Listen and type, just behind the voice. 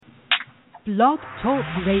Blog Talk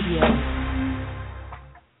Radio.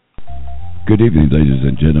 Good evening, ladies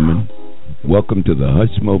and gentlemen. Welcome to the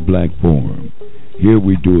Hushmo Black Forum. Here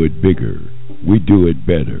we do it bigger, we do it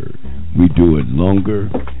better, we do it longer,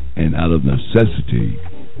 and out of necessity,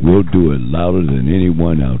 we'll do it louder than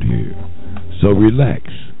anyone out here. So relax.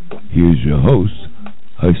 Here's your host,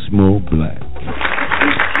 Hushmo Black.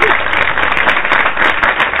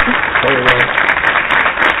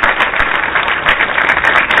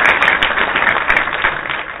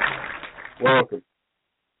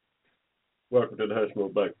 Welcome to the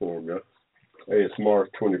Hushmo Black Forum, guys. Hey, it's March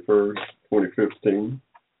 21st, 2015.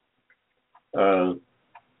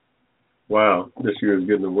 Wow, this year is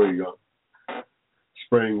getting away, y'all.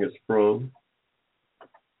 Spring is sprung.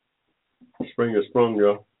 Spring is sprung,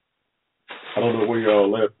 y'all. I don't know where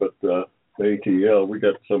y'all at, but the ATL, we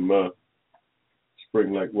got some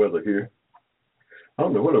spring-like weather here. I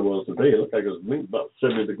don't know what it was today. It looked like it was about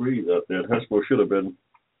 70 degrees out there. Hushmo should have been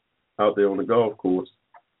out there on the golf course.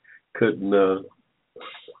 Couldn't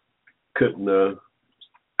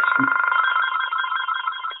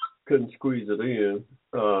squeeze it in.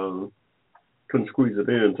 Couldn't squeeze it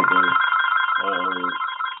in today.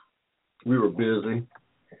 We were busy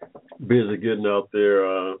getting out there.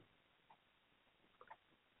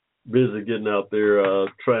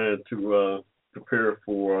 Trying to prepare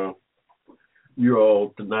for you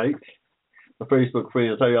all tonight. My Facebook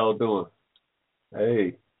friends, how y'all doing?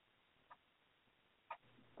 Hey.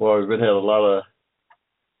 Boy, we've had a lot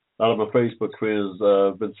of my Facebook friends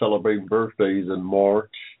been celebrating birthdays in March.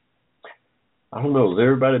 I don't know, is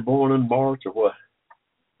everybody born in March or what?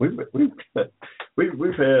 We've had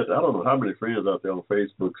I don't know how many friends out there on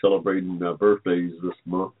Facebook celebrating birthdays this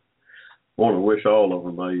month. I want to wish all of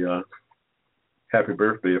them a happy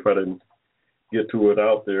birthday if I didn't get to it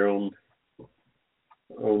out there on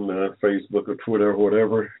Facebook or Twitter or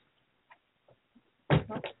whatever. I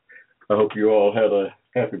hope you all had a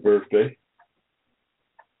happy birthday.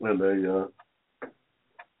 And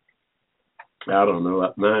I don't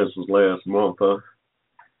know, mine was last month, huh?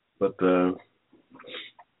 But,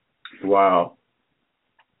 wow.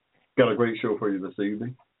 Got a great show for you this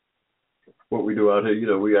evening. What we do out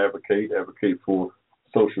here, we advocate for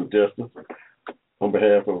social justice on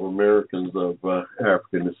behalf of Americans of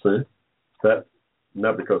African descent. That,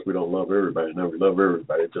 not because we don't love everybody. No, we love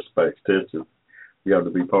everybody, just by extension. We have to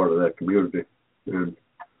be part of that community and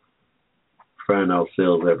find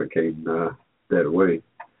ourselves advocating that way.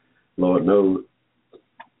 Lord knows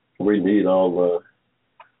we need all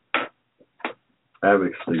the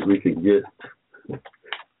advocacy we can get.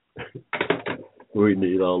 We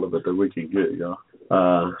need all of it that we can get, y'all.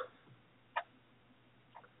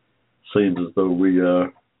 Seems as though we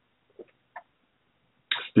are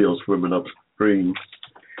still swimming upstream.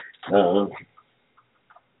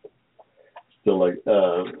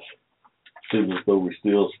 Seems as though we're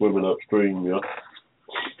still swimming upstream, yeah.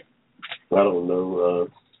 I don't know,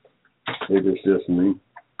 maybe it's just me,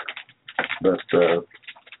 but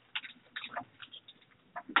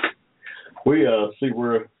we see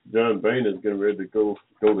where John Boehner is getting ready to go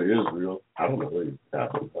to Israel. I don't know, I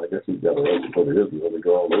guess he's got a right to go to Israel. They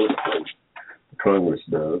go all over the place. Congress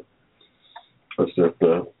does. It's just,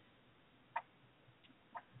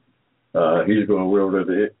 he's going over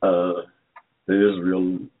to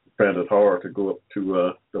Israel. Found it hard to go up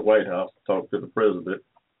to the White House to talk to the president.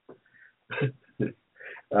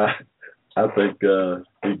 I think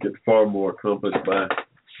he'd get far more accomplished by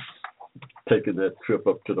taking that trip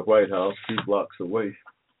up to the White House 2 blocks away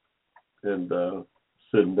and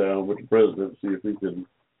sitting down with the president, see if he can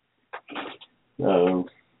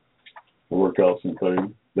work out some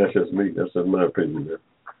things. That's just me. That's in my opinion.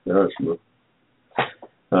 There.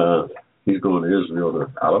 He's going to Israel.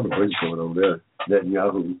 I don't know what he's going on there.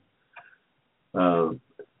 Netanyahu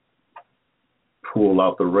pull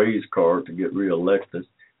out the raise card to get reelected.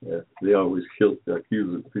 They always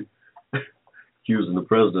accusing the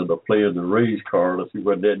president of playing the raise card. I see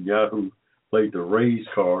where Netanyahu played the raise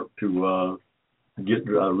card to get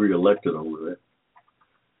reelected over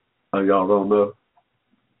that. Y'all don't know.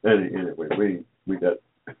 Anyway,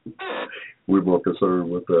 we're more concerned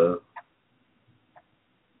with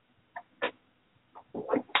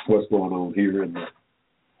what's going on here in the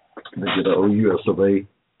U.S. of A.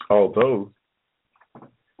 Although,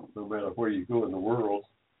 no matter where you go in the world,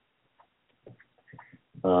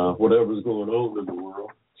 whatever's going on in the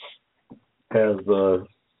world has an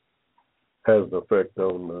effect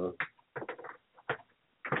on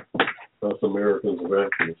us Americans of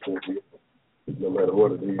African descent. No matter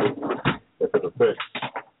what it is, if it affects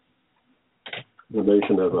the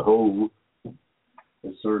nation as a whole,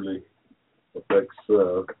 it certainly affects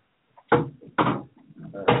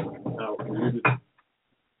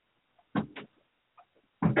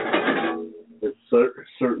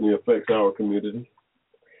affects our community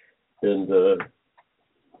in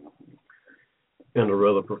a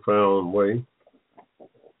rather profound way,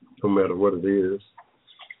 no matter what it is.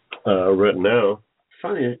 Right now,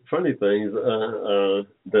 funny things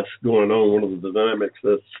that's going on. One of the dynamics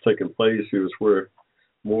that's taking place here is where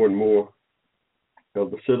more and more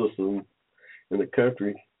of the citizens in the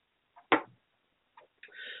country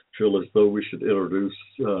feel as though we should introduce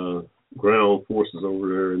ground forces over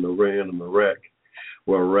there in Iran and Iraq,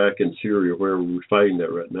 or Iraq and Syria, wherever we're fighting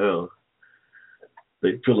that right now.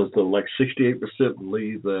 They feel as though like 68%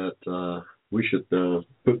 believe that we should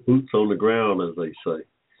put boots on the ground, as they say,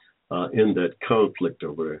 in that conflict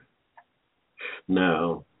over there.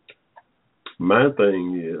 Now, my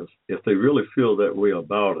thing is, if they really feel that way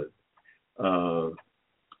about it,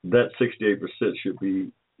 that 68% should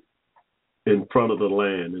be in front of the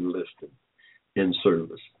land enlisted in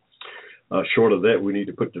service. Short of that, we need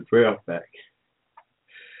to put the draft back.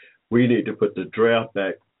 We need to put the draft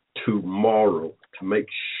back tomorrow to make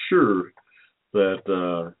sure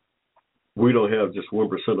that we don't have just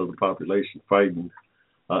 1% of the population fighting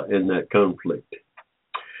in that conflict.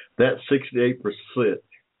 That 68%,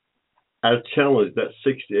 I challenge that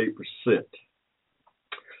 68%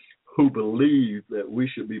 who believe that we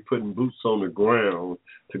should be putting boots on the ground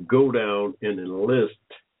to go down and enlist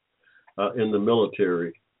in the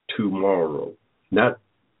military tomorrow. Not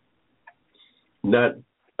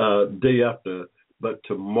day after, but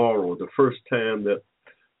tomorrow, the first time that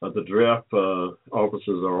the draft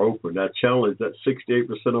offices are open. I challenge that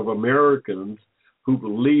 68% of Americans who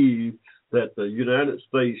believe that the United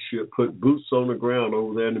States should put boots on the ground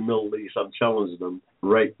over there in the Middle East. I'm challenging them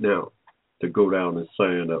right now to go down and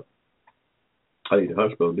sign up. Hey, the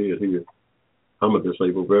Hushmo did here. I'm a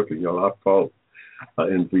disabled veteran, y'all. I fought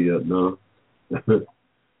in Vietnam.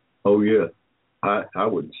 Oh, yeah. I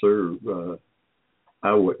wouldn't serve.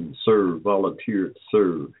 I wouldn't serve, volunteer to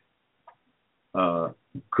serve.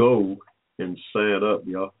 Go and sign up,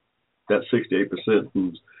 y'all. That 68%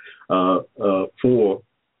 who's for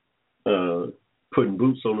putting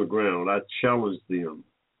boots on the ground, I challenge them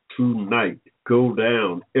tonight. Go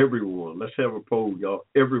down, everyone. Let's have a poll, y'all.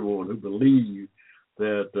 Everyone who believes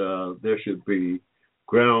that there should be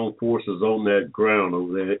ground forces on that ground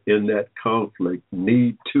over there in that conflict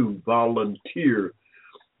need to volunteer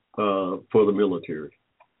for the military.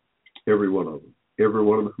 Every one of them. Every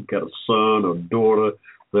one of them who got a son or daughter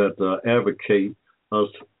that advocate us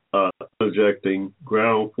injecting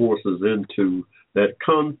ground forces into that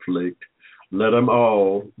conflict, let them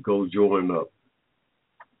all go join up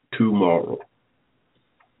tomorrow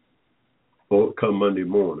or come Monday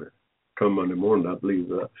morning. Come Monday morning, I believe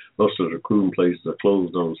most of the recruiting places are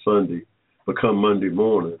closed on Sunday. But come Monday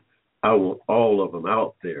morning, I want all of them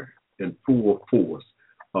out there in full force,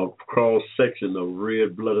 a cross-section of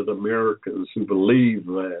red-blooded Americans who believe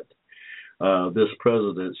that this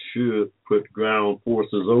president should put ground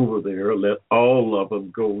forces over there, let all of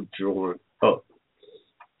them go join up.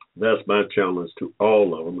 That's my challenge to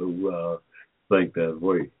all of them who think that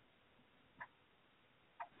way.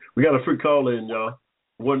 We got a free call in, y'all.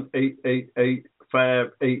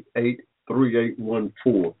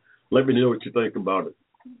 1-888-588-3814. Let me know what you think about it.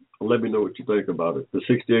 Let me know what you think about it. The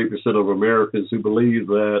 68% of Americans who believe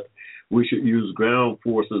that we should use ground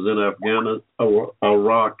forces in Afghanistan, or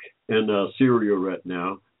Iraq, and Syria right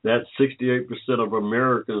now, that's 68% of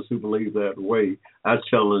Americans who believe that way. I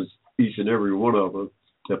challenge each and every one of them,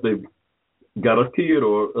 if they've got a kid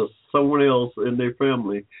or someone else in their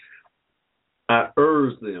family, I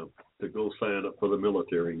urge them to go sign up for the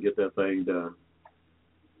military and get that thing done.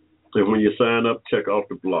 And when you sign up, check off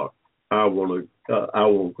the block. I want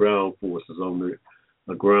ground forces on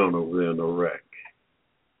the ground over there in Iraq.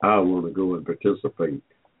 I want to go and participate.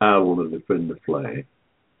 I want to defend the flag.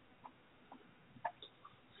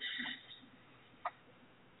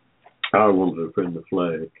 I want to defend the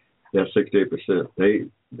flag. That's 68%.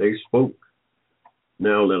 They spoke.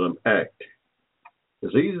 Now let them act.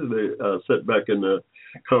 It's easy to sit back in the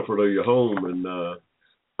comfort of your home and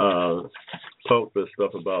talk this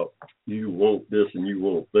stuff about you want this and you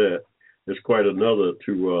want that. It's quite another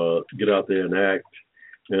to get out there and act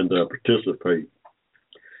and participate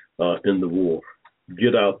in the war.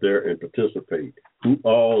 Get out there and participate. Who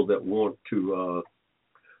all that want to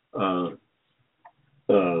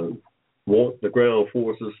want the ground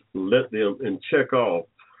forces, let them and check off.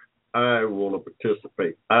 I want to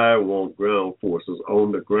participate. I want ground forces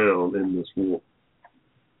on the ground in this war.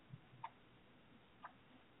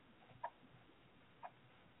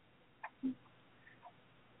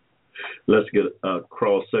 Let's get a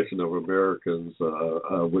cross-section of Americans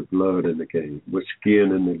with blood in the game, with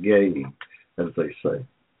skin in the game, as they say.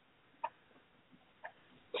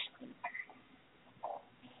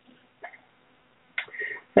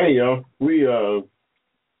 Hey, y'all.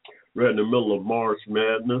 We're in the middle of March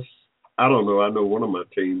Madness. I don't know. I know one of my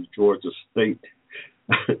teams, Georgia State.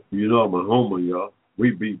 You know I'm a homer, y'all. We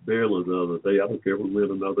beat Baylor the other day. I don't care if we win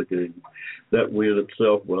another game. That win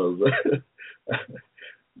itself was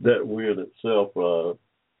that win itself was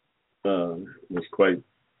quite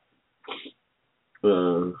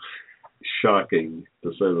shocking,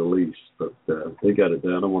 to say the least. But they got it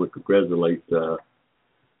done. I want to congratulate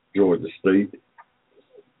Georgia State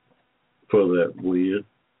for that win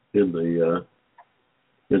in the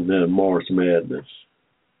March Madness.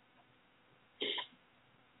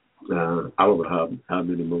 I don't know how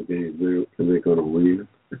many more games they're going to win.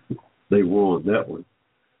 They won that one.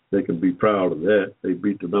 They can be proud of that. They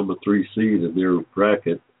beat the number 3 seed in their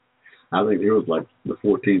bracket. I think it was like the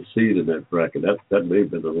 14th seed in that bracket. That may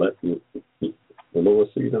have been the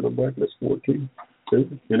lowest seed in the bracket. That's 14.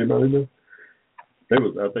 Anybody know?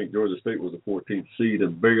 I think Georgia State was the 14th seed,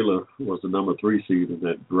 and Baylor was the number 3 seed in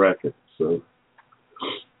that bracket. So,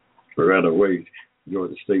 right away,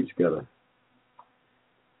 Georgia State's got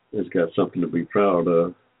something to be proud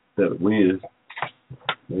of. That win,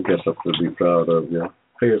 they got something to be proud of, yeah.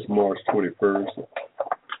 Hey, it's March 21st,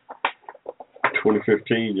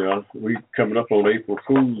 2015, y'all. We coming up on April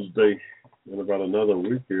Fool's Day in about another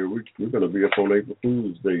week here. We're going to be up on April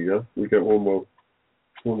Fool's Day, yeah. We got one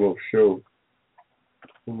more show.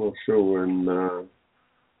 One more show in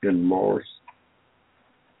March.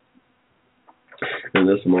 And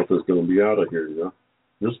this month is going to be out of here, yeah.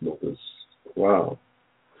 This month is, wow.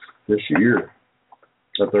 This year,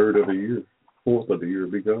 a third of the year, fourth of the year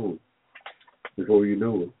will be gone before you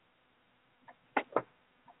know it.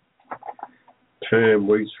 Time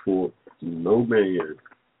waits for no man.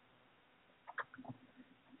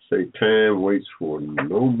 Say time waits for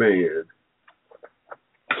no man.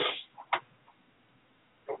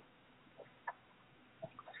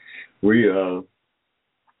 We okay,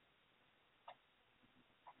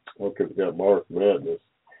 we got March Madness.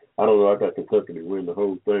 I don't know. I got Kentucky to win the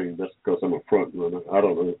whole thing. That's because I'm a front runner. I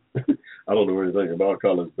don't know. I don't know anything about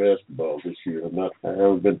college basketball this year. I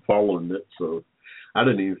haven't been following it, so I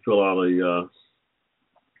didn't even fill out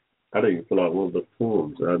one of the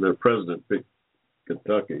forms. The president picked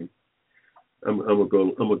Kentucky. I'm gonna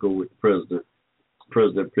go with the president. The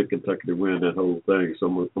president picked Kentucky to win that whole thing. So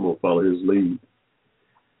I'm gonna follow his lead.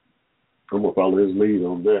 I'm gonna follow his lead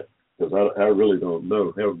on that because I really don't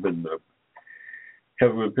know. Haven't been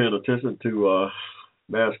paying attention to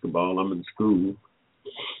basketball. I'm in school.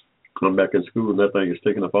 I'm back in school, and that thing is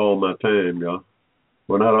taking up all my time, y'all.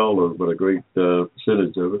 Well, not all of it, but a great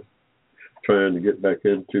percentage of it. Trying to get back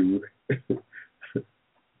into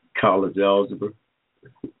college algebra.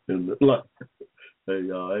 And hey,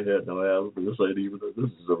 y'all, I had no algebra. This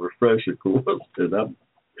is a refresher course, and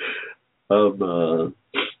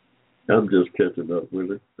I'm just catching up with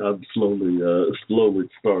it. I'm slowly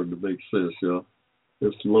starting to make sense, y'all.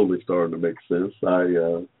 It's slowly starting to make sense.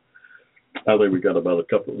 I think we got a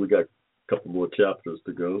couple more chapters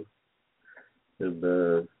to go, and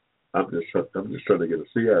I'm just trying to get a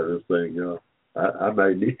C out of this thing, y'all. I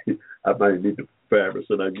might need the 5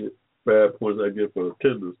 points I get for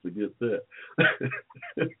attendance to get that.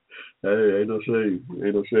 Hey, ain't no shame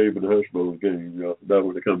in the Hushmo game, y'all. Not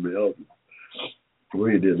when it comes to algebra.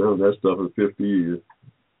 We ain't did none of that stuff in 50 years.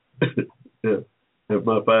 Yeah. If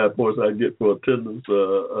my 5 points I get for attendance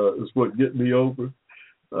is what get me over,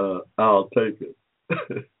 I'll take it.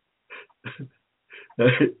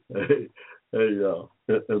 hey, y'all.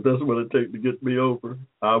 If that's what it takes to get me over,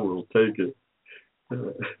 I will take it.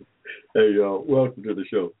 Hey, y'all. Welcome to the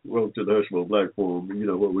show. Welcome to the Hushmo Black Forum. You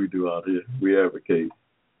know what we do out here. We advocate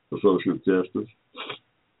for social justice.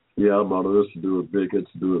 Yeah, our motto is to do it bigger,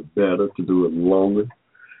 to do it better, to do it longer.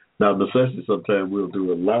 Now, necessity, sometimes we'll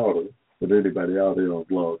do it louder than anybody out here on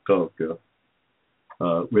Blog Talk.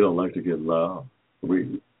 We don't like to get loud.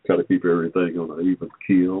 We try to keep everything on an even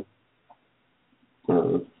keel.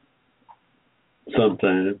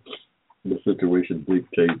 Sometimes the situation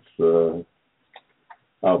dictates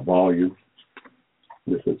our volume.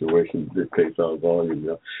 The situation dictates our volume.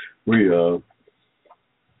 Yeah. We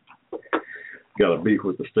got a beef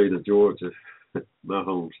with the state of Georgia, my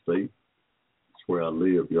home state. That's where I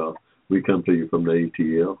live, y'all. We come to you from the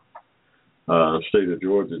ATL. State of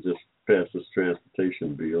Georgia just passed this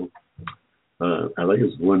transportation bill. I think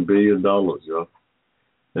it's $1 billion, y'all.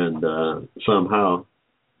 And somehow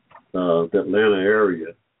the Atlanta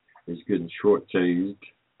area is getting shortchanged.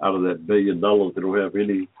 Out of that $1 billion, they don't have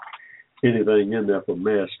anything in there for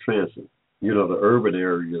mass transit. You know, the urban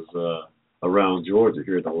areas around Georgia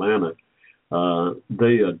here in Atlanta,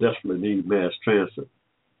 they desperately need mass transit.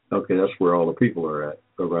 Okay, that's where all the people are at.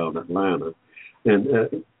 around Atlanta.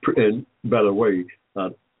 And by the way,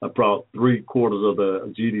 about 3/4 of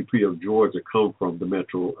the GDP of Georgia come from the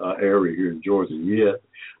metro area here in Georgia. Yet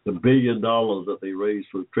the $1 billion that they raised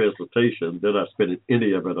for transportation, they're not spending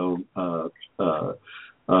any of it on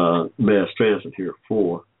mass transit here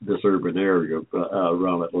for this urban area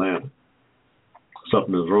around Atlanta.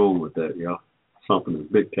 Something is wrong with that, y'all. Something is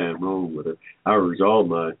big time wrong with it. I urge all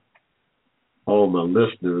my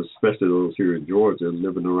listeners, especially those here in Georgia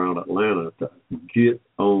living around Atlanta, to get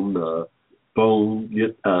on the phone,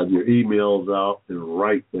 get your emails out, and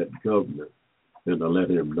write that governor and to let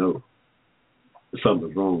him know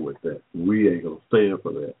something's wrong with that. We ain't gonna stand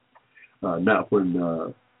for that. Not when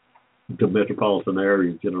the metropolitan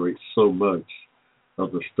area generates so much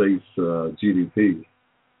of the state's GDP.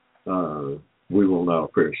 We want our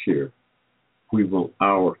fair share. We want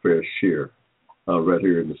our fair share right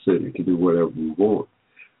here in the city to do whatever we want.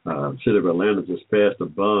 The city of Atlanta just passed a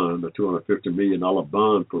bond, a $250 million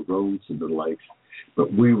bond for roads and the likes.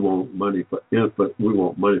 But we want money for we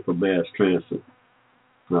want money for mass transit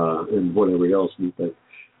and whatever else we think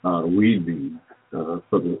we need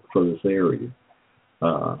for this area.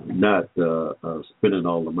 Not spending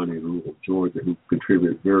all the money in rural Georgia, who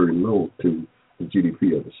contribute very little to the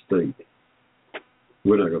GDP of the state.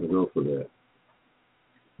 We're not going to go for that.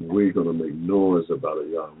 We're going to make noise about it,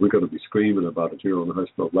 y'all. We're going to be screaming about it here on the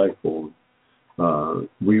Hushmo Black Forum.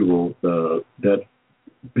 We want that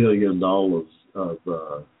 $1 billion of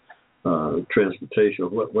transportation,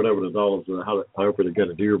 whatever the dollars, however they get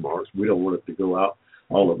it earmarked. We don't want it to go out,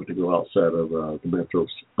 all of it to go outside of the metro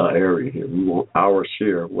area here. We want our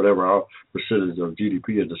share, whatever our percentage of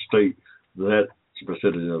GDP in the state, that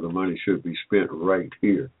percentage of the money should be spent right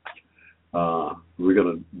here. We're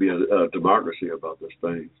going to be a democracy about this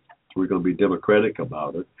thing. We're going to be democratic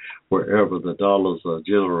about it. Wherever the dollars are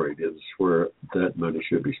generated is where that money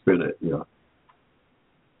should be spent at. Yeah,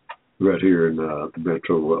 right here in the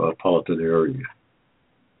metropolitan area.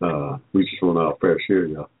 We just want our fair share.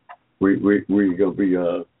 Yeah, we're going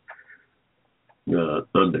to be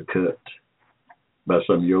undercut by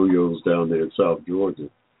some yo-yos down there in South Georgia.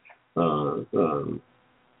 Come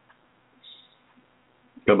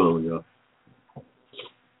on, y'all.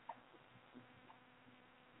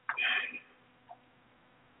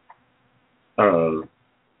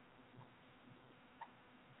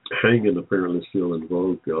 Hanging apparently still in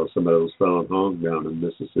vogue, y'all. Somebody was found hung down in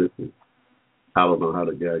Mississippi. I don't know how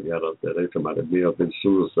the guy got up there. They talking about it may have been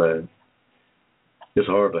suicide. It's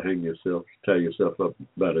hard to hang yourself, tie yourself up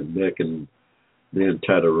by the neck and then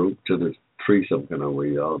tie the rope to the tree some kind of way,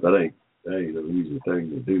 y'all. That ain't an easy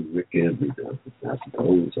thing to do. It can be done, I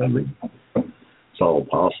suppose. I mean, it's all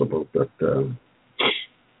possible, but to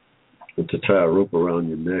tie a rope around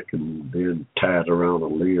your neck and then tie it around a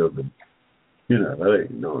limb, and that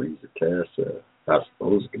ain't no easy task. I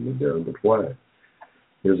suppose it can be done, but why?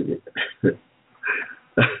 Isn't it?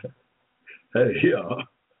 Hey, y'all,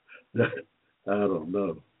 I don't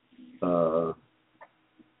know.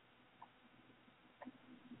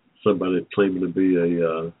 Somebody claiming to be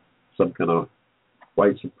some kind of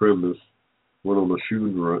white supremacist went on a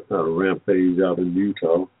shooting rampage out in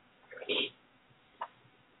Utah.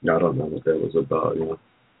 I don't know what that was about,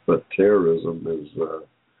 but terrorism is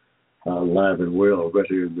alive and well right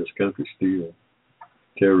here in this country still.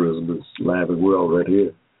 Terrorism is alive and well right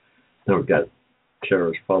here. Now we've got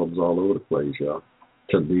terrorist problems all over the place, y'all.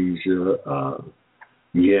 Tunisia,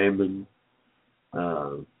 Yemen,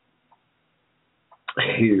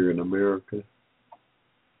 here in America.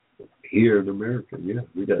 Yeah,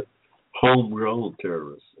 we got homegrown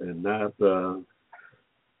terrorists and not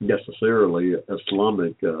necessarily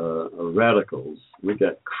Islamic radicals. We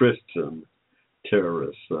got Christian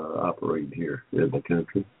terrorists operating here in the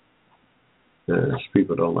country.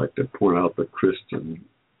 People don't like to point out the Christian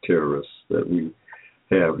terrorists that we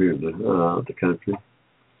have here in the country.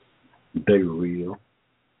 They real,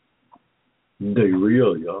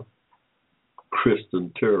 y'all.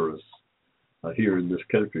 Christian terrorists here in this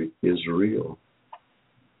country is real.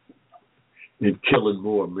 And killing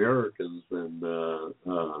more Americans than the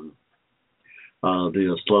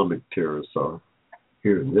Islamic terrorists are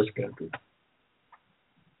here in this country.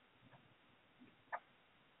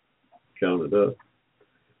 Count it up.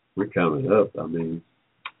 We count it up. I mean,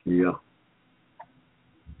 yeah.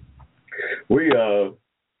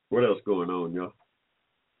 What else going on, y'all?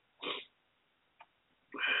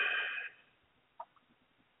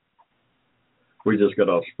 We just got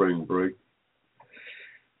off spring break.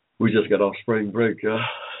 Y'all.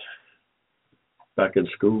 Back in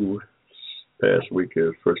school. Past week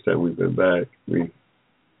is the first time we've been back. We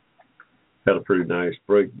had a pretty nice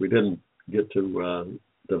break. We didn't get to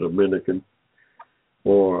the Dominican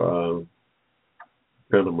or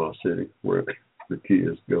Panama City, where the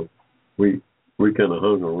kids go. We kind of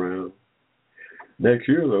hung around. Next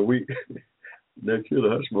year, though, the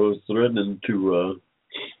Hushmo is threatening to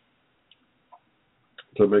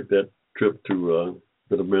make that trip to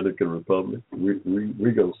the Dominican Republic. We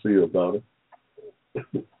gonna see about it.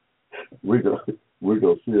 we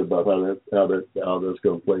gonna see about how that's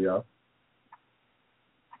gonna play out.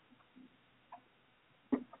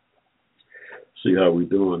 See how we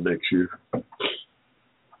doing next year.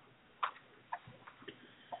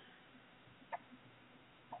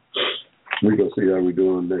 We gonna see how we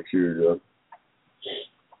doing next year, Joe.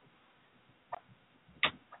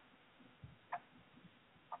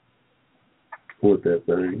 With that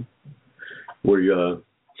thing.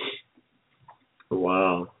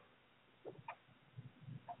 Wow.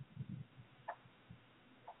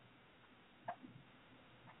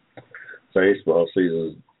 Baseball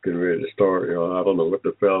season's getting ready to start. I don't know what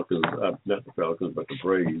the Falcons, not the Falcons, but the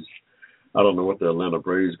Braves. I don't know what the Atlanta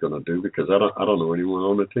Braves going to do because I don't know anyone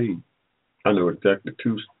on the team. I know exactly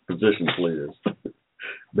 2 position players,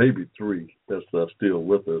 maybe 3 that's still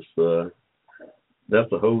with us.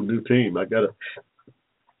 That's a whole new team. I guess,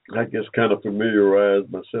 kind of familiarize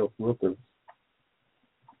myself with them.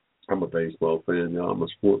 I'm a baseball fan, y'all. I'm a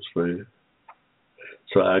sports fan,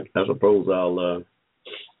 so I suppose I'll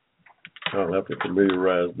have to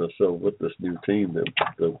familiarize myself with this new team that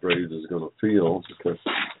the Braves is going to field because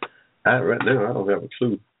right now I don't have a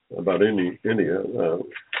clue about any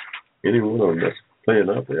one of them that's playing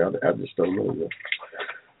out there. I just don't know yet.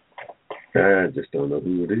 I just don't know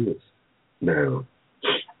who it is now.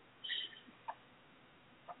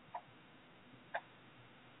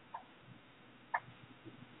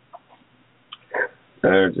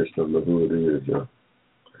 I just don't know who it is, y'all.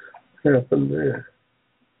 What happened there?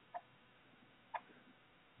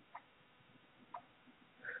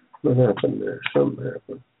 What happened there? Something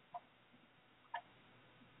happened.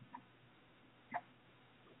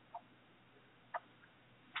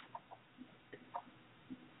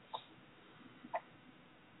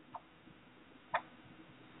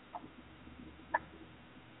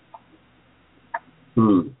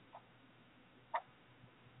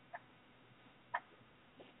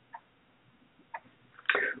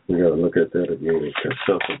 We got to look at that again because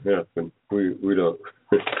something happened. We don't.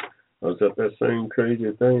 Was that same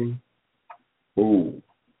crazy thing? Ooh.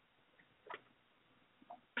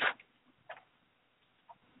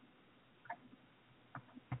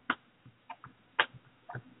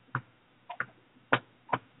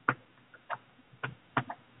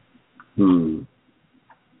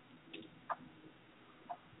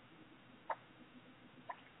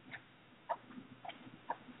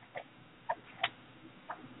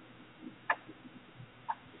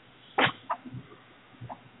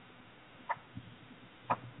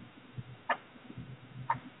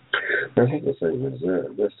 That's not the same as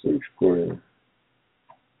that. That's 3 square.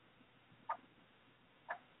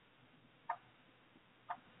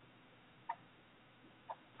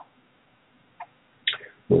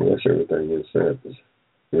 Well, that's everything inside.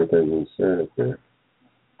 Everything inside there.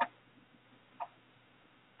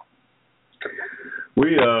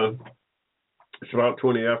 It's about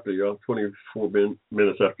 20 after, y'all. 24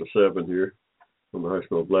 minutes after 7 here on the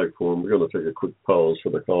Hushmo Black Forum. We're going to take a quick pause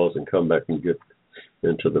for the calls and come back and get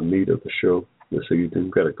into the meat of the show this evening.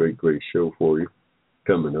 We've got a great show for you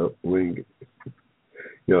coming up.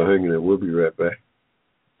 Y'all hanging in. We'll be right back.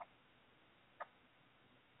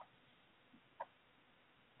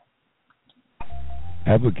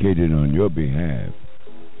 Advocated on your behalf,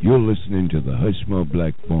 you're listening to the Hushmo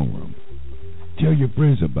Black Forum. Tell your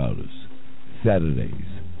friends about us. Saturdays,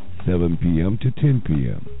 7 p.m. to 10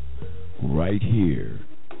 p.m. right here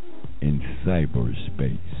in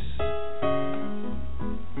cyberspace.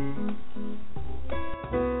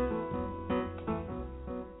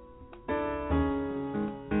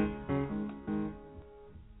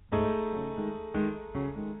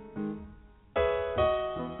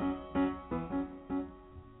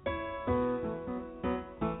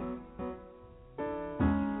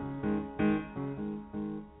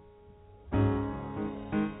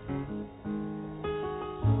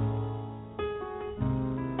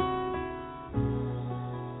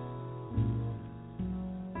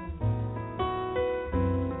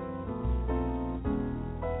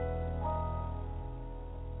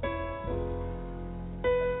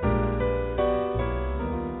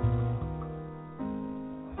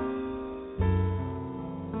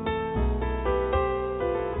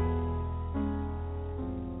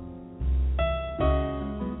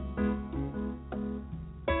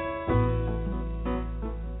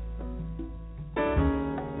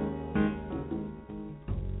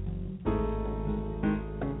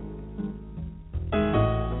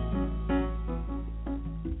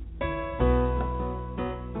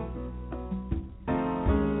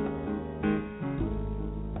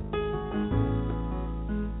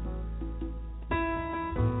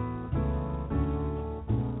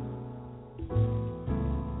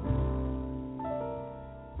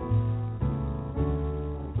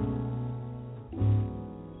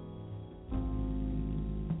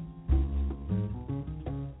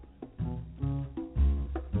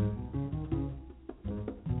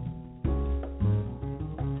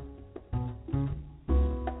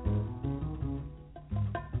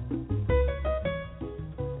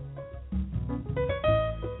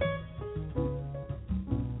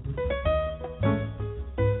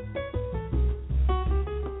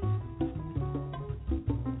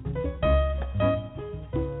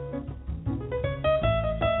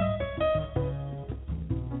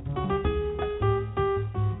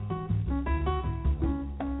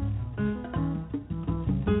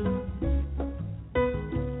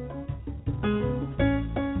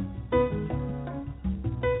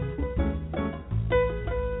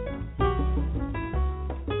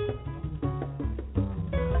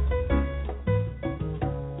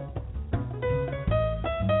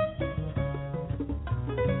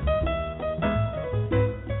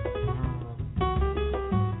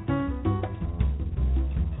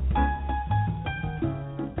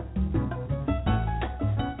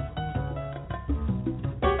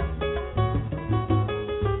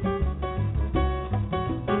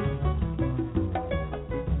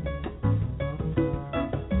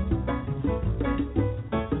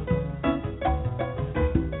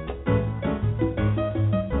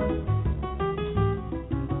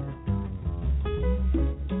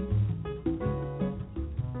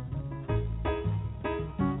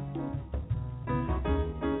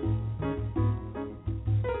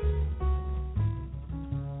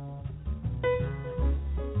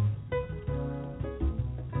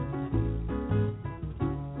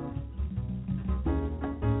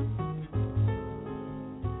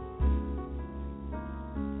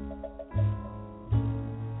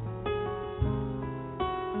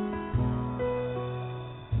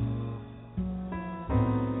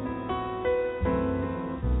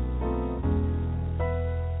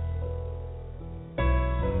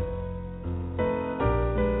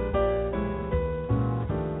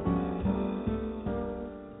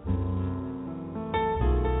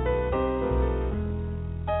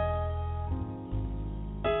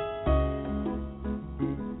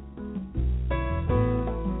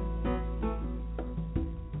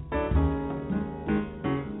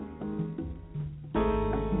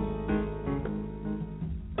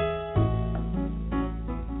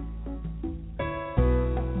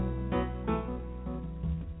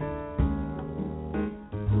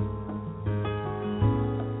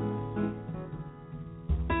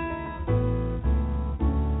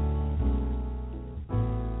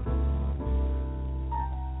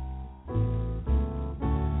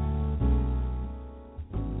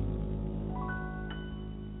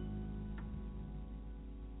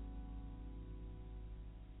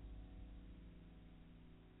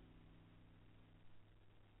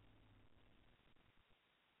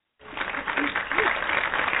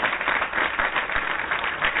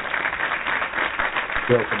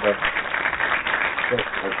 Welcome back.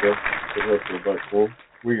 Welcome back to the Black Forum.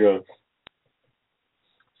 It's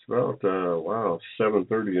about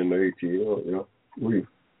 7:30 in the ATL. Yeah, we've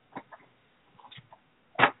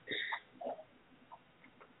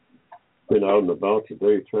been out and about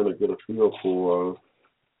today trying to get a feel for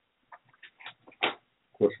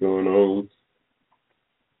what's going on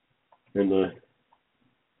in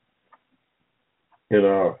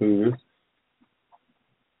our hood.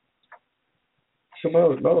 So a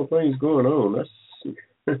lot of things going on. That's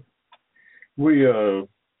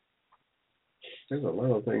there's a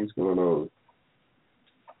lot of things going on.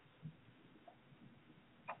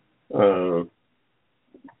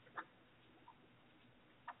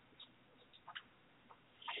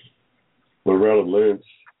 Loretta Lynch,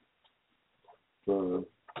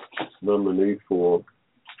 nominee for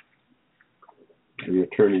the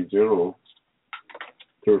Attorney General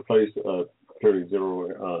to replace Attorney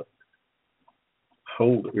General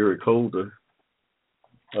Eric Holder.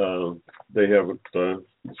 They haven't, the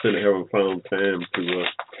Senate haven't found time to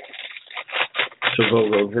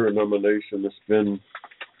vote on her nomination. It's been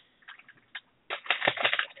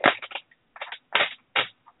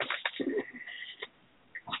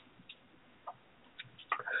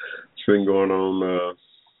going on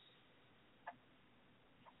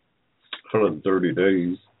 130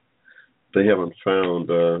 days. They haven't found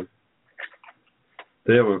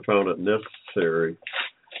it necessary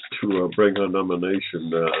to bring her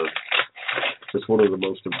nomination. It's one of the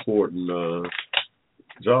most important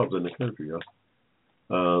jobs in the country.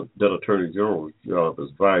 That Attorney General's job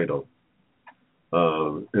is vital.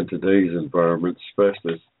 In today's environment,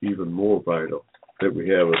 especially, it's even more vital that we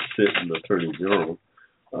have a sitting Attorney General.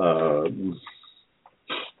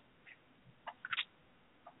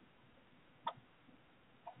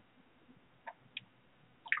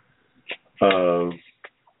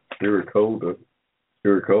 Eric Holder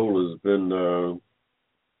has been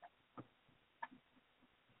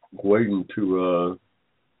waiting to.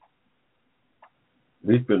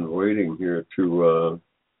 He's been waiting here to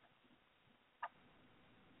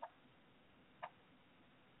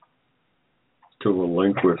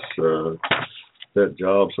relinquish that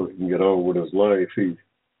job so he can get on with his life. He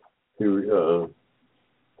should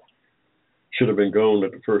have been gone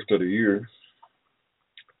at the first of the year.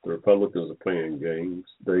 The Republicans are playing games.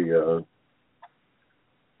 They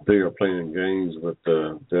are playing games with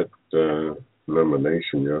that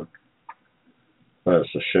nomination. Yeah,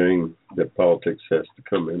 it's a shame that politics has to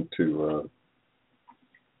come into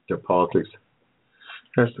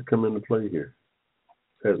play here.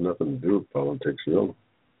 It has nothing to do with politics, really,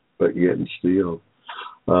 but yet and still,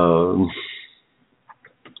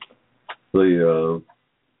 the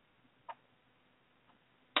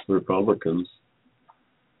Republicans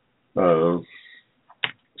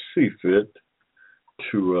see fit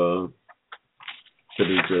to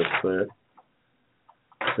do just that.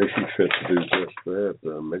 They see fit to do just that,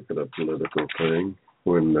 make it a political thing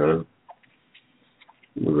when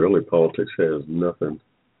really politics has nothing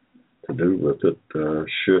to do with it.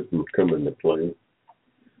 Shouldn't come into play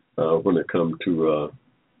when it comes to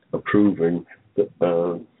approving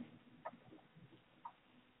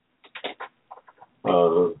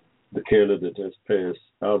the candidate has passed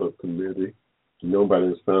out of committee.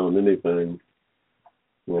 Nobody's found anything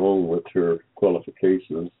wrong with her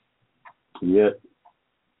qualifications yet.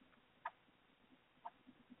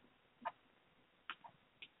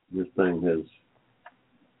 This thing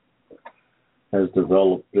has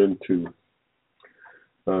developed into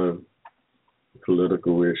a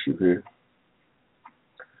political issue here.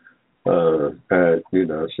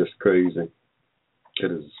 It's just crazy.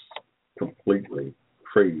 It is completely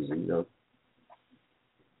crazy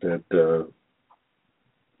that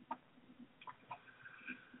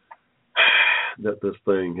this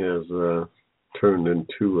thing has turned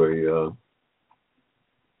into a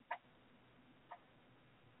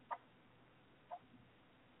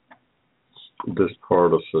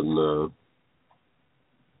dispartisan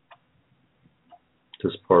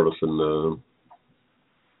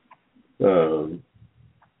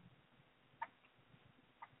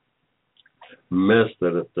mess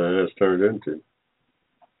that it has turned into.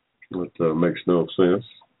 It makes no sense.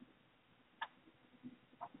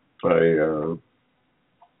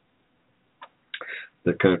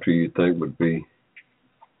 The country you'd think would be,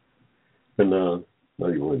 and no,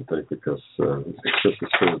 you wouldn't think, because since the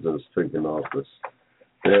president's taken office,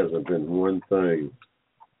 there hasn't been one thing.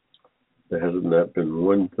 There hasn't not been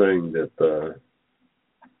one thing that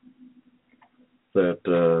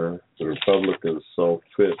the Republicans saw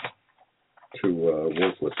fit to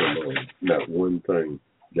work with them on. Not one thing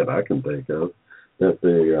that I can think of. that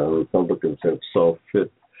the Republicans have saw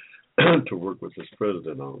fit to work with this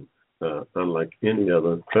president on. Unlike any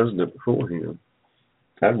other president before him,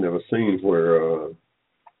 I've never seen where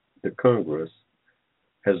the Congress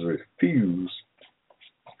has refused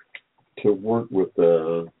to work with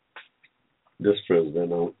this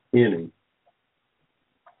president on anything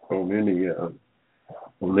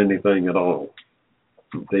at all.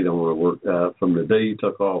 They don't want to work. From the day he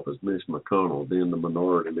took office, Mitch McConnell, then the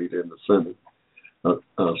minority leader in the Senate,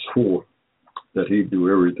 swore that he'd do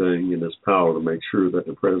everything in his power to make sure that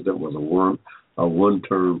the president was a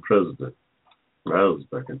one-term president. That was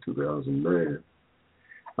back in 2009.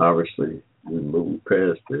 Obviously, we moved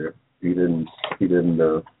past there. He didn't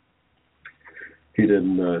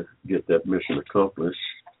get that mission accomplished.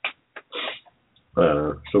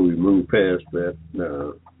 So we moved past that,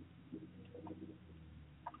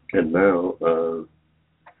 and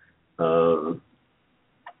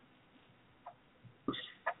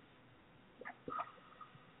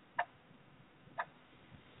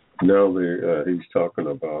now he's talking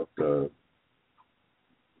about they're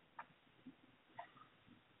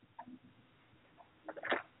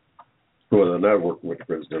not working with the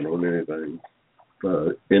president on anything.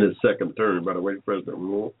 In his second term, by the way, President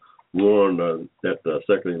won that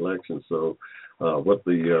second election. So what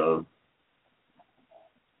the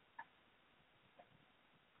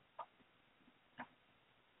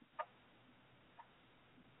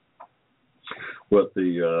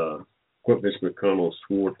what Mitch McConnell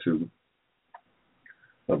swore to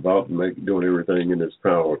about doing everything in his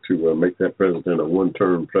power to make that president a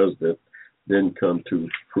one-term president didn't come to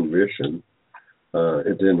fruition.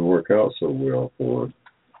 It didn't work out so well for him.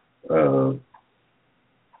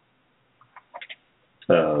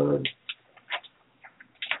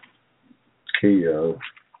 He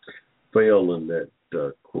failed in that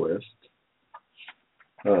quest.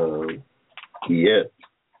 Yet,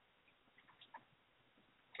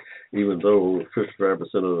 even though 55% of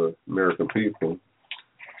the American people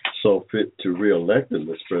saw fit to re-elect him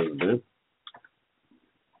as president,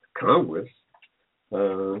 Congress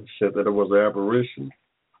said that it was an aberration.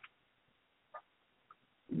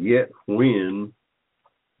 Yet when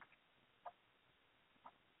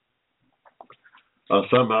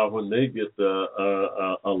somehow when they get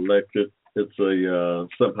elected, it's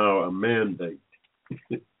somehow a mandate.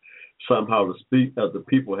 Somehow the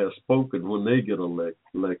people have spoken when they get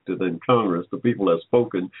elected in Congress. The people have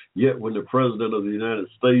spoken. Yet when the president of the United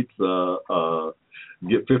States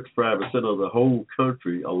get 55% of the whole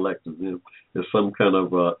country elected them, is some kind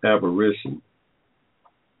of aberration.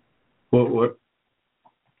 What?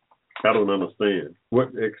 I don't understand.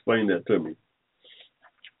 Explain that to me.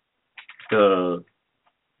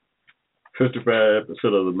 55% of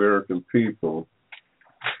the American people.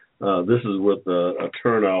 This is with a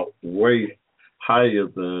turnout way higher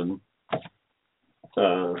than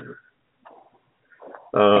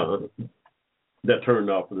that turned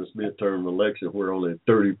out for this midterm election, where only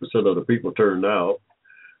 30% of the people turned out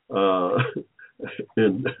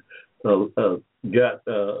and got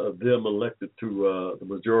them elected to the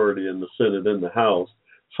majority in the Senate and the House.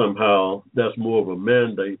 Somehow that's more of a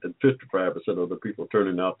mandate than 55% of the people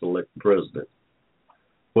turning out to elect the president.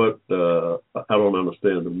 But I don't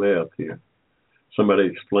understand the math here. Somebody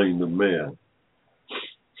explain the math.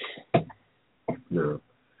 No.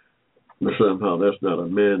 Somehow that's not a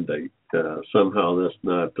mandate. Somehow that's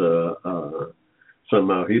not.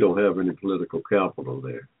 Somehow he don't have any political capital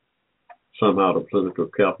there. Somehow the political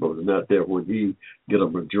capital is not there when he get a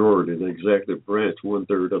majority, the executive branch,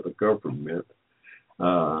 1/3 of the government,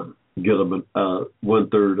 get them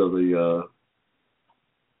 1/3 of the.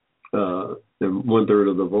 And 1/3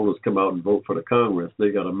 of the voters come out and vote for the Congress.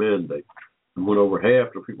 They got a mandate. And when over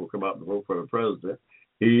half the people come out and vote for the president,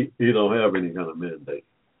 he don't have any kind of mandate.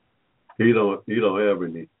 He don't have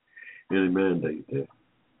any mandate there.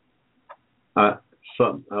 I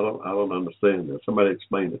don't understand that. Somebody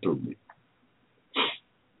explain it to me.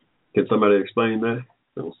 Can somebody explain that?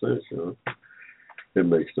 No sense, It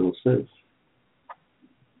makes no sense.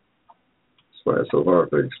 That's why it's so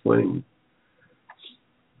hard to explain.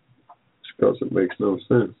 Because it makes no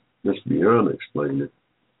sense. It's beyond explaining it.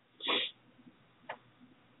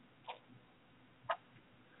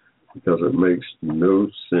 Because it makes no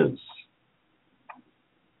sense.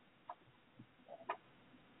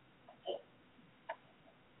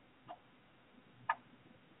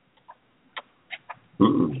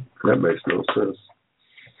 That makes no sense.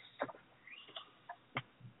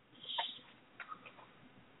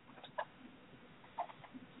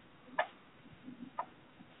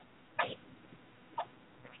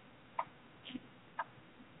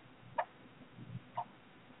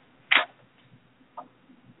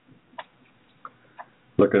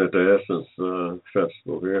 Looking at the Essence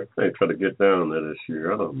Festival here. I ain't trying to get down there this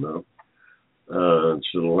year. I don't know.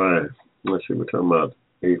 July. Let's see, we're talking about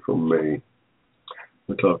April, May.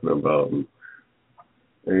 We're talking about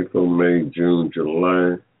April, May, June,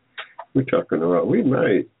 July. We're talking about, we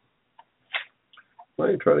might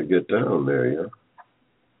try to get down there, yeah.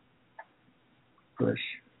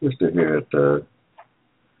 Let's do here at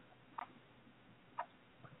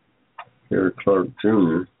Gary Clark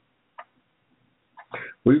Jr.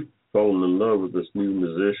 We've fallen in love with this new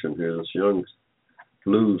musician here, this young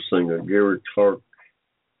blues singer, Gary Clark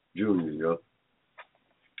Jr., yeah.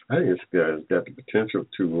 I think this guy's got the potential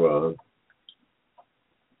to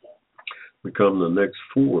become the next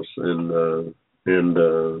force in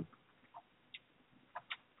the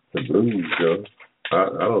blues, yeah.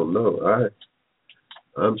 I don't know.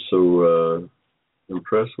 I'm so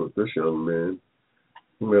impressed with this young man.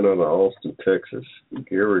 He went out of Austin, Texas.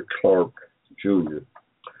 Gary Clark Jr.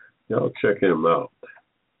 Y'all check him out.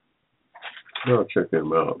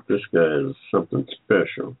 This guy is something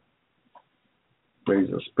special. He's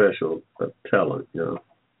a special talent, you know.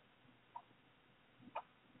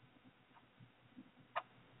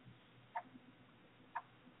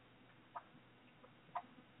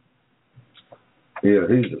 Yeah,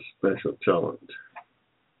 he's a special talent.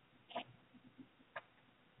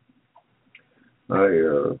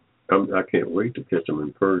 I can't wait to catch him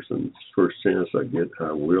in person. First chance I get,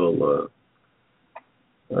 I will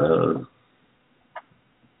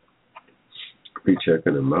be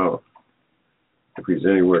checking him out. If he's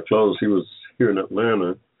anywhere close, he was here in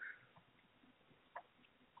Atlanta.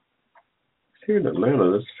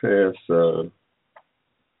 This past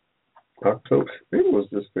October. Maybe it was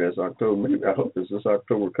this past October. Maybe I hope it's this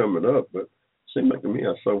October coming up. But it seemed like to me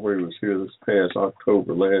I saw where he was here this past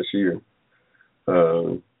October last year.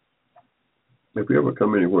 If you ever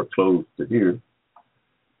come anywhere close to here,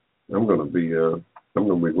 I'm gonna be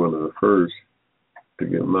one of the first to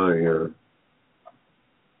get my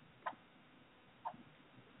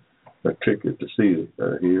a ticket to see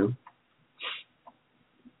him.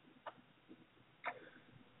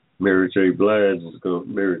 Mary J. Blige is going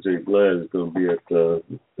to be at the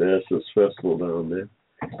Essence Festival down there.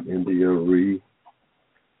 India Reed,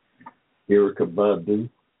 Erykah Badu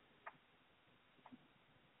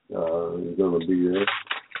is going to be there.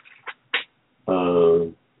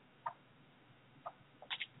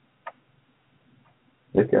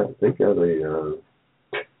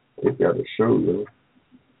 They got a show though.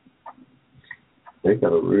 They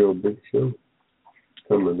got a real big show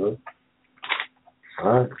coming up.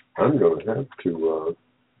 I'm going to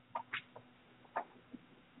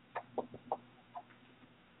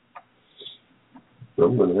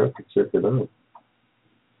have to check it out.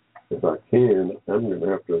 If I can, I may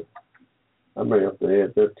have to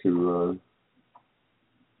add that to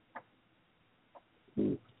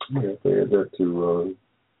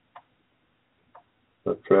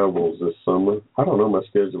my travels this summer. I don't know, my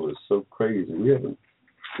schedule is so crazy.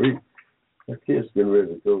 Our kids getting ready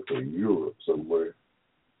to go to Europe somewhere.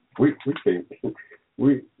 We can't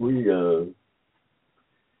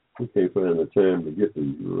find the time to get to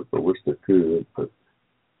Europe. I wish they could, but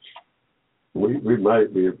we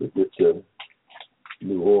might be able to get to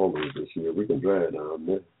New Orleans this year. We can drive down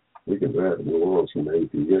there. We can drive to New Orleans from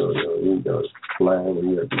ATL. You know, we ain't got to fly. We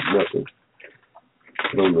ain't got to do nothing.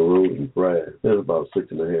 Get on the road and drive. That's about a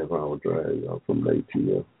 6.5 hour drive, y'all, from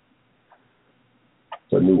ATL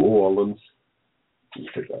to New Orleans. You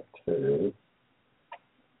take our time.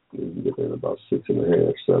 You can get there in about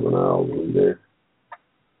 6.5, 7 hours in there.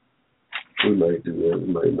 We might do that. We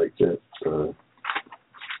might make that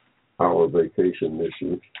our vacation this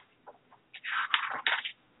year.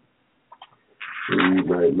 We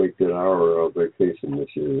might make that our vacation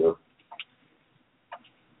this year. Yeah?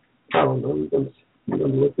 I don't know. We're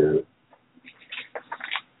gonna look at it.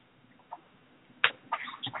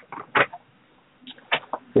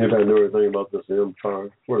 Anybody know anything about this empire?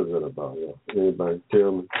 What is it about? Yeah? Anybody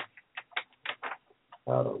tell me?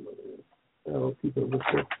 I don't know. I don't keep it with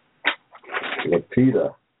that. Lapita.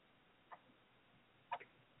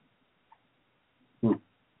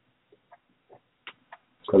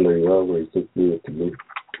 I know you always look good to me.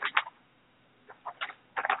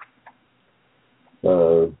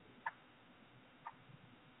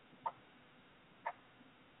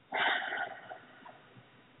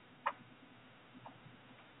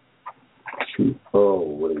 She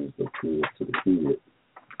always look good to the kid.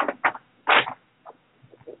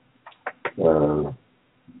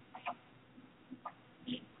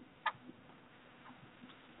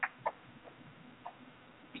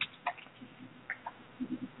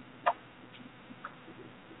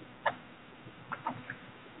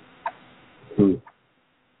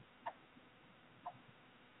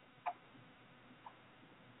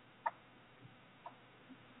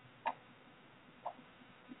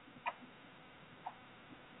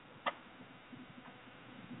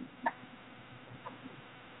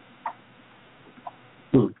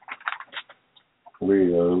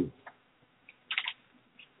 me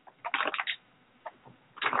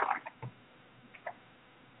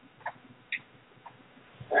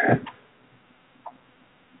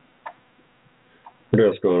what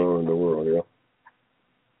else going on in the world, y'all?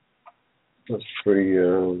 That's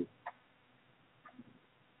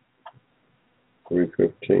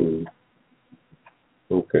 3:15.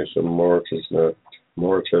 Okay, so March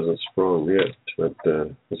hasn't sprung yet, but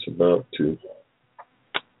it's about to.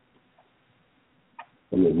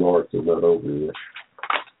 I mean, March is not over yet.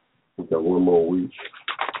 We've got one more week.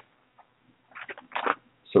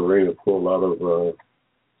 Serena pulled out of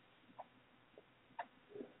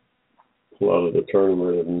the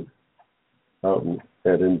tournament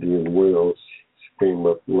at Indian Wells. She came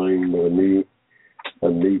up lame with a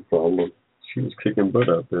knee problem. She was kicking butt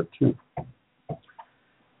out there too.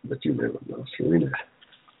 But you never know, Serena.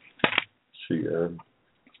 She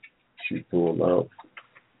pulled out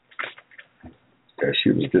as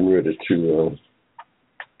she was getting ready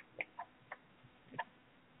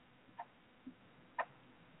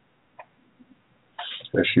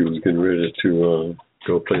to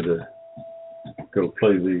go play the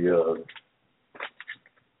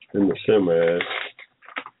in the semis.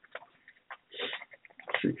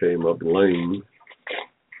 She came up lame.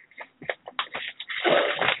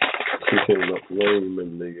 She came up lame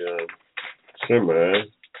in the semi.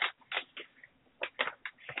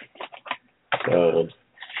 I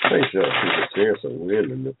think she had a chance of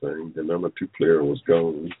winning the thing. The number 2 player was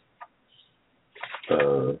gone.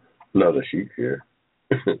 Not that she cared.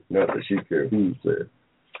 Not that she cared who's there.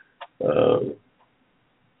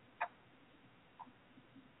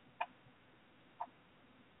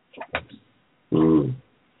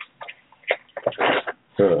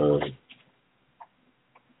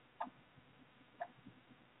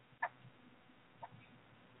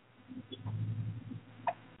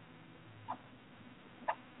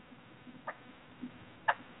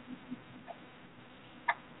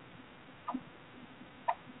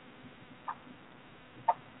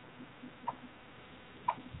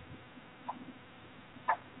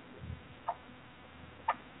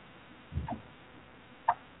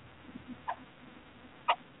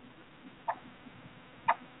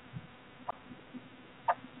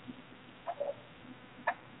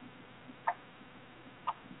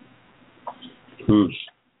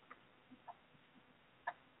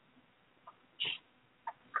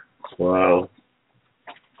 Wow.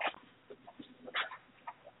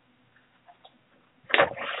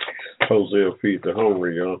 Hosea feed the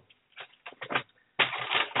hungry, y'all.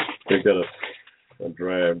 They got a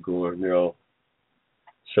drive going, y'all.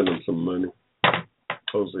 Send them some money.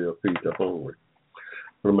 Hosea feed the hungry.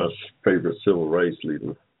 One of my favorite civil rights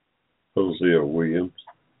leaders, Hosea Williams.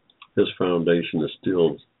 His foundation is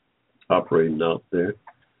still operating out there.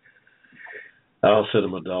 I'll send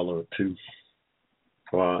him $1 or $2.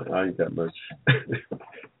 Well, I ain't got much. I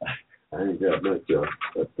ain't got much, y'all.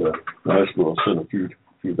 But I just want to send a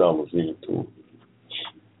few dollars in to him.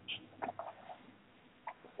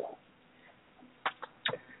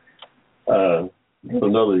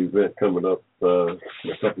 Another event coming up in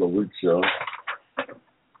a couple of weeks, y'all.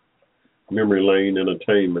 Memory Lane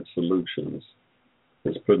Entertainment Solutions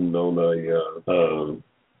is putting on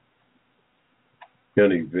an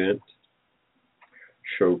event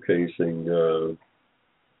showcasing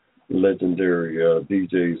legendary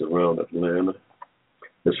DJs around Atlanta.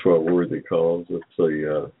 It's for a worthy cause.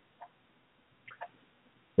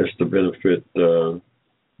 It's to benefit the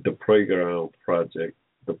playground project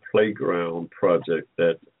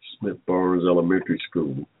at Smith Barnes Elementary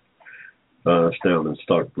School. It's down in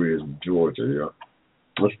Stockbridge, Georgia. Yeah.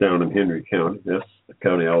 It's down in Henry County. That's the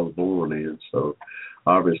county I was born in. So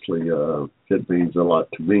obviously it means a lot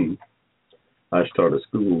to me. I started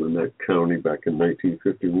school in that county back in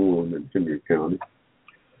 1951 in Henry County.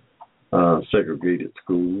 Segregated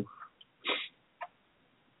school.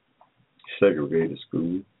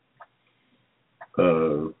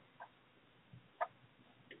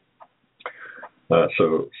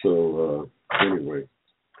 Anyway,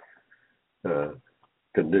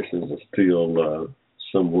 conditions are still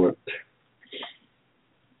somewhat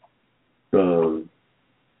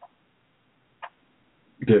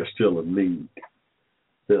there's still a need.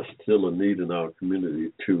 There's still a need in our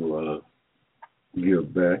community to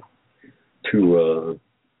give back to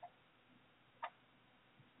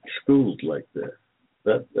schools like that.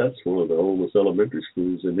 That's one of the oldest elementary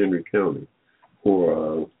schools in Henry County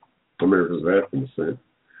for America's African descent.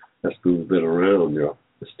 That school's been around, y'all.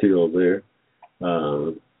 It's still there.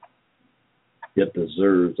 It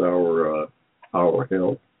deserves our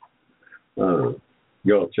help.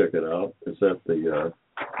 Y'all check it out. It's at the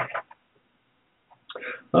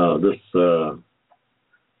This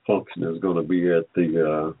function is going to be at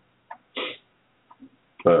the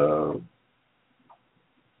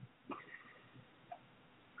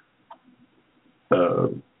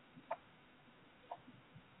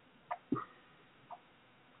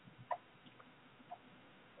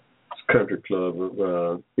Country Club,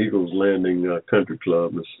 Eagles Landing Country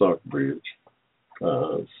Club in Stockbridge.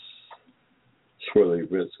 It's where the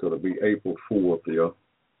event's going to be April 4th, y'all.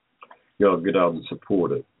 Y'all get out and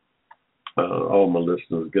support it. All my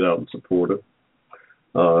listeners, get out and support it.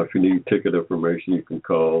 If you need ticket information, you can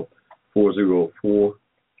call 404-334-71.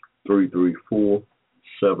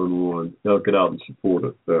 Y'all get out and support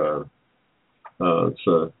it. It's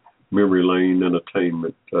a Memory Lane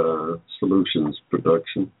Entertainment Solutions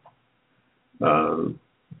production.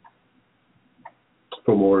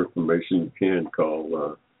 For more information, you can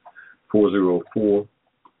call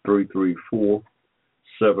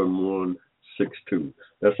 404-334-7162.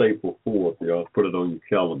 That's April 4th, y'all. Put it on your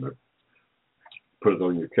calendar. Put it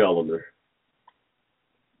on your calendar.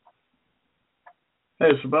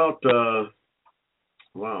 Hey, it's about,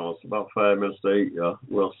 it's about 5 minutes to 8, y'all.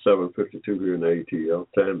 Well, 7:52 here in the ATL.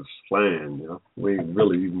 Time is flying, y'all. We ain't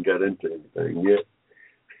really even got into anything yet.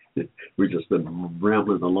 We just been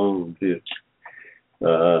rambling along here.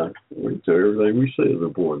 Everything we say is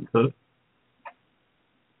important, huh?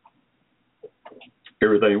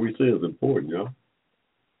 Everything we say is important, y'all.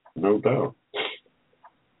 No doubt.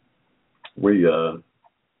 We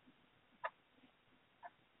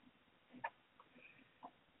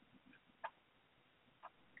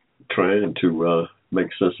trying to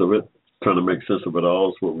make sense of it. Trying to make sense of it all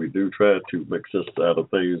is what we do. Try to make sense out of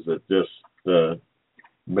things that just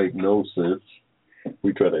make no sense.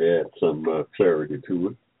 We try to add some clarity to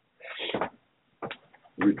it.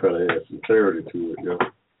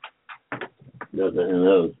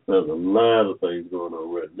 And there's a lot of things going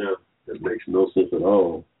on right now that makes no sense at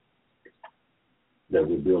all that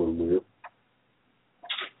we're dealing with.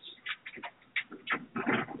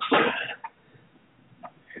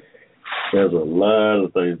 There's a lot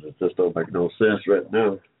of things that just don't make no sense right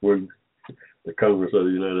now when the Congress of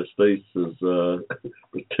the United States is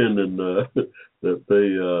pretending that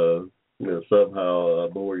they somehow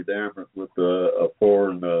more enamored with a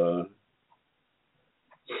foreign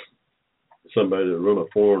somebody that run a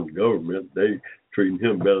foreign government. They treating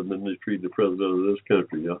him better than they treat the president of this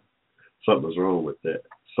country. Yeah, something's wrong with that.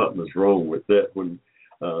 Something is wrong with that when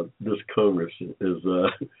this Congress is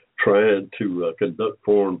trying to conduct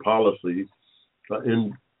foreign policy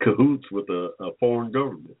in cahoots with a foreign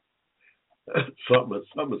government. Something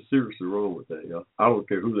seriously wrong with that, y'all. I don't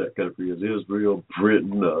care who that country is, Israel,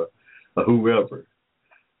 Britain, whoever.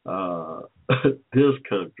 This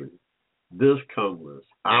country, this Congress,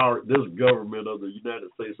 this government of the United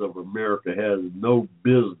States of America has no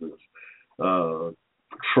business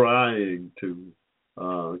trying to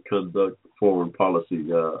conduct foreign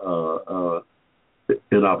policy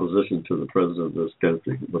in opposition to the president of this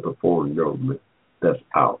country with a foreign government. That's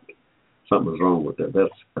out. Something's wrong with that.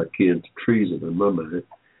 That's akin to treason in my mind.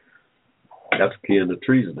 That's akin to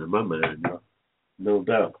treason in my mind, no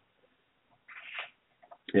doubt.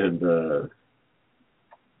 And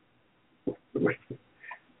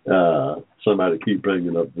somebody keep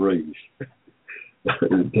bringing up race.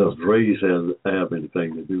 Does race have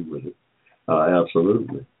anything to do with it?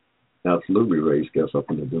 Absolutely. Absolutely, race got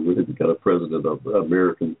something to do with it. You got a president of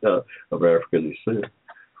African descent,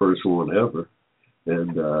 first one ever.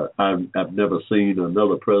 And I've never seen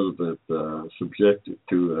another president subjected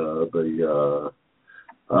to the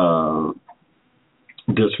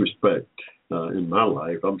disrespect in my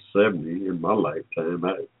life. I'm 70 in my lifetime.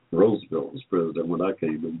 Roosevelt was president when I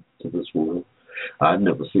came into this world. I've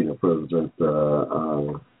never seen a president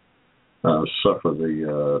suffer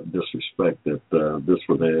the disrespect that this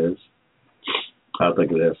one has. I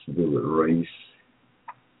think it has to do with race.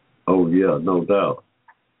 Oh yeah, no doubt.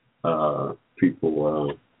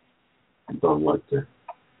 People don't like to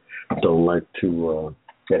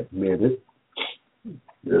admit it.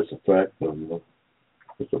 It's a fact.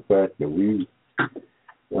 It's a fact that we're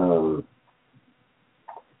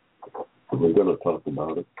going to talk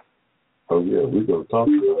about it. Oh yeah, we're going to talk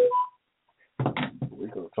about it.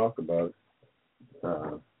 We're going to talk about it.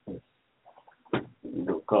 We're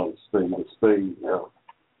going to call it spade a spade now.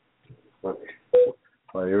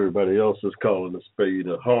 While everybody else is calling a spade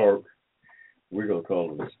a harp, we're going to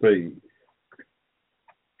call it a spade.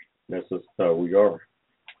 That's just how we are.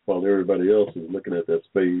 While everybody else is looking at that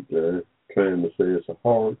spade trying to say it's a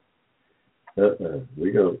harp,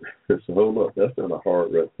 we go, so hold up, that's not a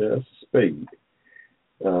harp right there, that's a spade.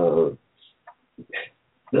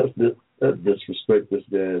 That disrespect this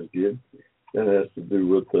guy's getting. That has to do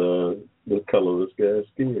with the color of this guy's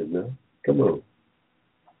skin. Now, come on,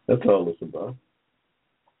 that's all it's about.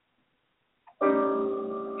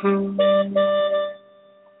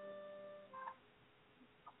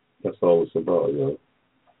 That's all it's about, y'all.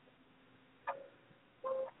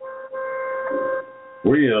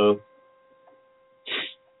 We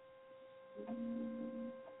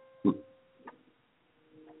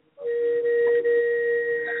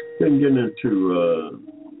been getting into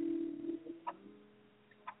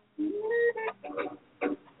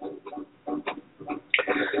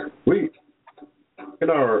we in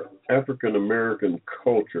our African American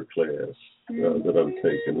culture class that I'm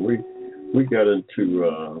taking, we got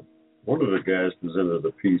into one of the guys presented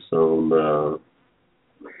a piece on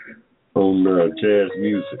jazz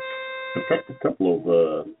music. In fact, a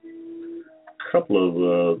couple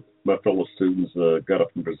of my fellow students got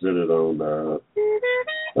up and presented on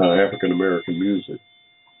African American music,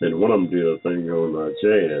 and one of them did a thing on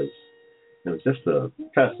jazz. And it's just a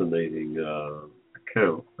fascinating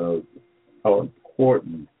account of how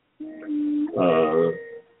important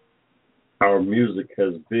our music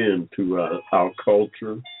has been to our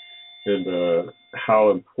culture, and how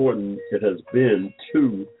important it has been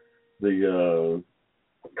to the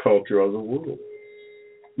culture of the world.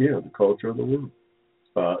 Yeah, the culture of the world.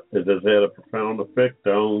 It has had a profound effect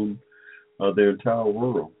on the entire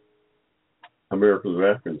world. America's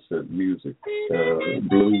African music,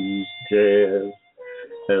 blues, jazz,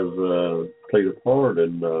 has played a part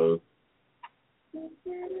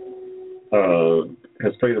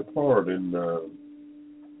in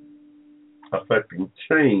affecting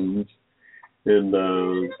change in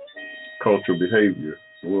cultural behavior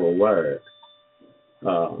worldwide.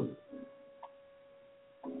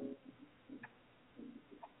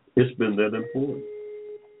 It's been that important.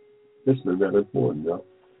 It's been that important, y'all.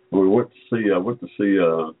 We went to see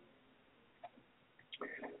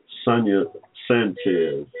Sonia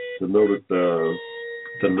Sanchez, the noted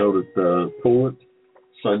poet.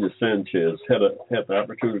 Sonia Sanchez had the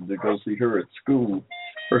opportunity to go see her at school.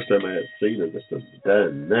 First time I had seen her, just a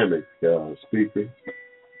dynamic speaker,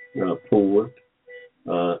 poet,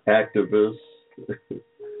 activist,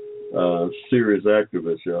 serious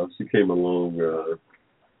activist, y'all. She came along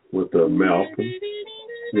with Malcolm.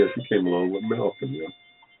 Yeah, she came along with Malcolm, yeah.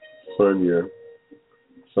 Sonia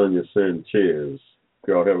Sanchez. If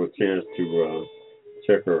y'all have a chance to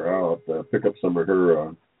check her out, pick up some of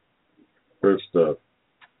her stuff.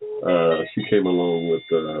 She came along with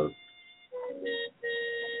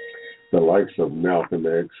the likes of Malcolm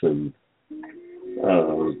X and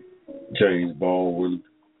James Baldwin,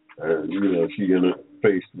 and she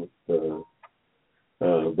interfaced with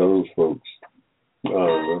those folks.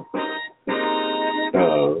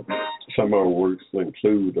 Some of our works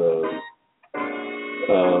include a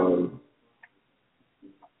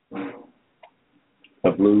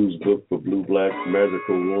blues book for Blue Black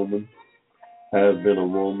Magical Woman, Has Been a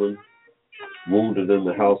Woman, Wounded in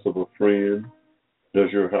the House of a Friend,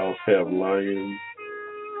 Does Your House Have Lions,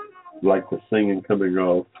 Like the Singing Coming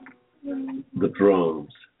Off the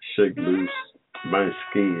Drums, Shake Loose, My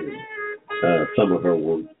Skin, some of her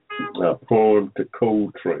work, Poem to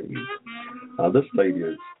Coltrane. This lady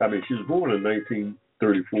is, she was born in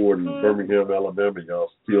 1934 in Birmingham, Alabama,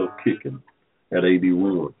 y'all, still kicking at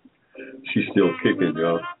 81. She's still kicking,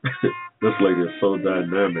 y'all. This lady is so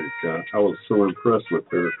dynamic. I was so impressed with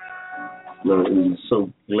her. And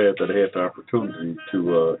so glad that I had the opportunity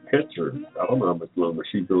to catch her. I don't know how much longer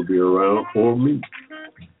she's going to be around for me.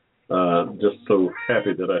 Just so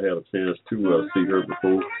happy that I had a chance to see her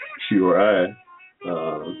before she or I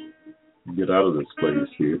get out of this place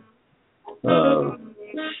here.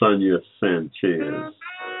 Sonia Sanchez.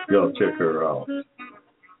 Y'all check her out.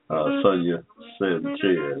 Sonia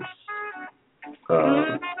Sanchez.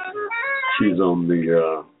 She's on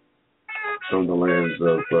the lands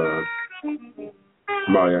of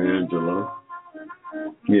Maya Angelou.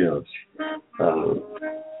 Yes. A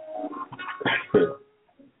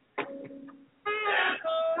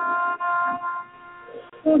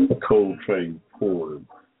Coltrane poem.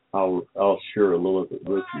 I'll share a little bit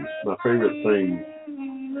with you. My favorite thing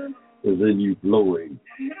is in you blowing.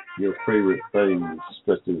 Your favorite thing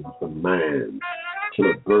stretches the mind till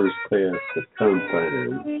it bursts past the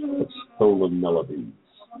confines of stolen melodies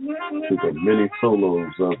to the many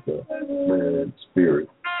solos of the man spirit.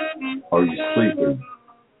 Are you sleeping?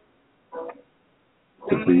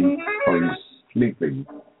 Are you sleeping?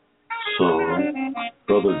 Song,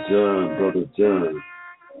 Brother John,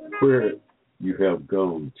 where you have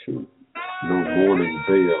gone to, no morning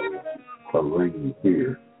bell to ring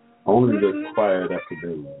here. Only the quiet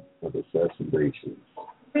afternoon of assassinations.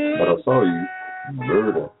 But I saw you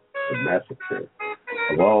murder the massacre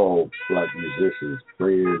of all black musicians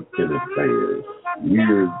playing in advance.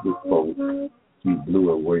 Years before you blew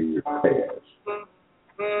away your past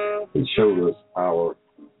and showed us our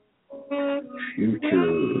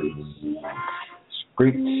futures.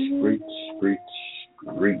 Screech, screech, screech,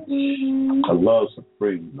 screech. A love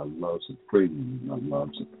supreme, a love supreme, a love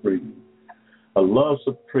supreme. A love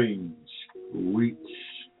supreme. Screech,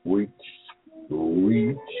 screech,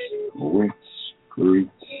 screech, screech,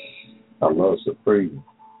 screech. A love supreme.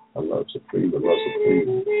 A love supreme, a love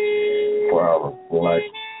supreme for our black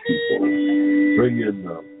people. Bring in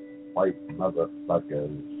the white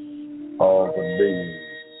motherfuckers, all the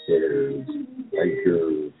millionaires,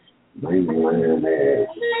 bankers, mainland ass,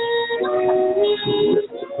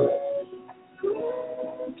 aristocrats.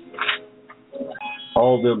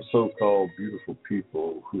 All them so-called beautiful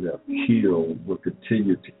people who have killed will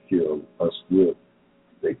continue to kill us with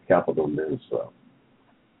the capital letter.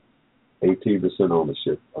 18%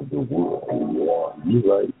 ownership of the world. Yeah, you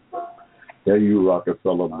right. Yeah, you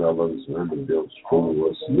Rockefeller, Mellons, Vanderbilts,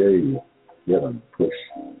 Fools. Yay. Get them, push.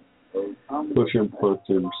 Push him, punch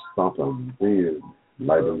him, stomp him, then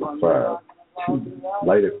light him a fire too.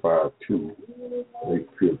 Light a fire too. They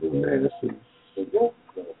prison asses.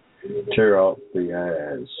 Tear out the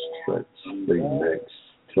eyes, stretch their necks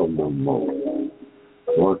till no more.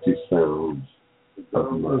 Raunchy sounds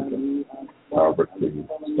of murder, poverty,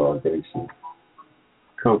 starvation,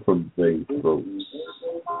 come from their throats.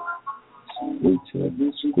 Screech,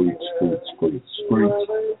 screech, screech, screech, screech,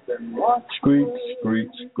 screech,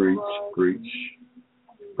 screech, screech, screech.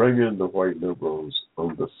 Bring in the white liberals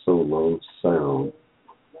on the solo sound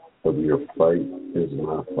of your fight is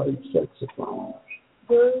my fight saxophone.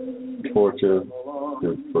 Torture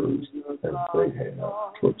them first as they have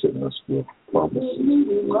tortured us with promises.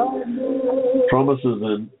 Promises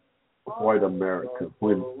in white America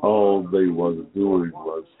when all they was doing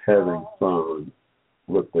was having fun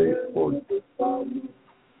with their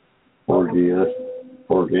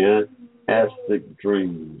orgastic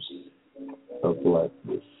dreams of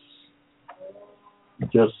blackness.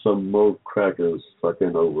 Just some more crackers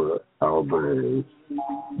fucking over our minds.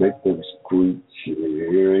 Make them screech.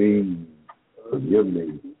 Forgive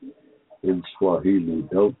me. In Swahili,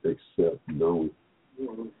 don't accept no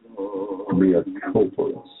mea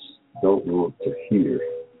culpas. Don't want to hear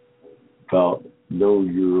about no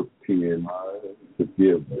European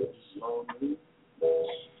forgiveness.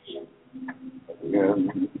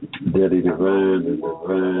 Daddy Divine and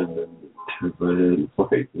Divine and Divine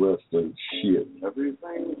white Western shit.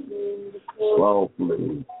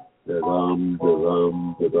 Softly. Da-dum,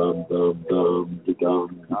 da-dum, da-dum, dum, dum, da-dum,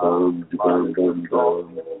 da-dum, da-dum, dum, dum.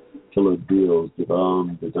 Till it deals.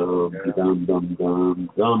 Da-dum, da-dum, da-dum, dum, dum,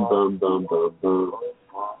 dum, dum, dum, dum, dum.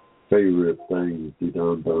 Favorite things.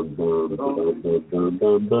 Da-dum, dum, dum, da-dum, dum, dum,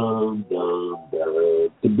 dum, dum, dum.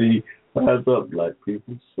 To be rise up, black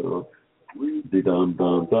people. So, da-dum,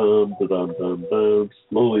 dum, dum, da-dum, dum, dum.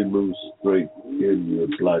 Slowly move straight in your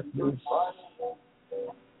blackness.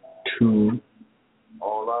 To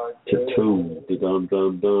dum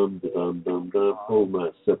dum dum dum dum dum. Oh my,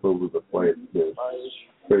 step over the whiteness.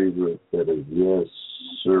 Favorite that is yes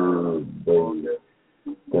sir.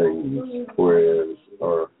 Things whereas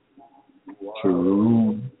are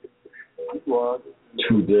true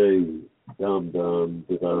today. Dum dum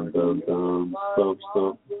dum dum dum stomp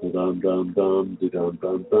stomp dum dum dum dum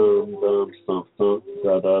dum dum dum stomp stomp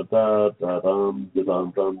da da da da dum dum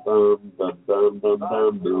dum dum dum dum dum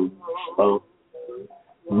dum dum stomp.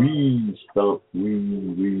 We stomp,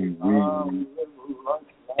 we.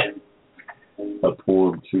 A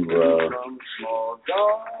poem to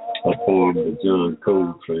John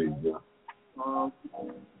Coltrane.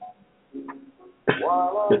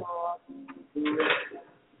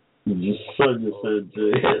 Sonia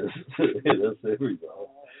Sanchez. That's every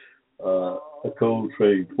a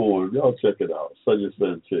Coltrane poem. Y'all check it out. Sonia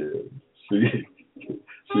Sanchez. She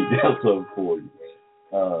got something for you.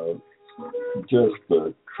 Just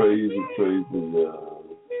a crazy time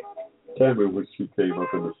in which she came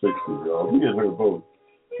up in the 60s, y'all. Me and her both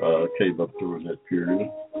came up during that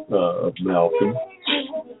period of Malcolm.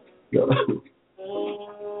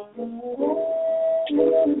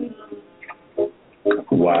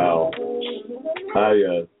 Wow.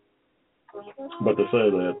 But to say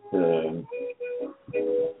that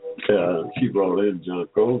she brought in John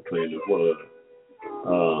Coltrane and what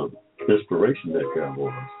a inspiration that guy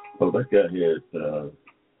was. So that guy had,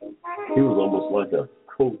 he was almost like a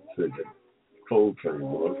cult figure. Coltrane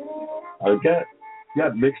was. I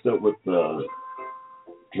got mixed up with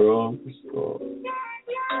drugs or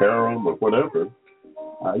heroin or whatever.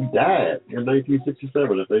 He died in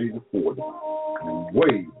 1967 at the age of 40.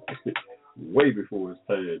 Way, way before his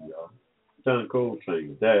time, y'all. John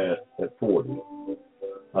Coltrane died at 40.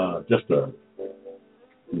 Just a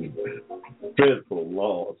dreadful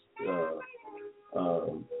loss.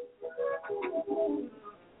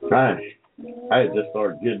 I had just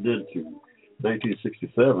started getting into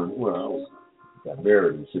 1967. Well, got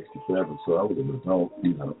married in 67, so I was an adult,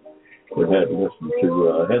 and had listened to,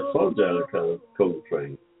 had slowed down kind of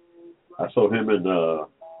Coltrane. I saw him in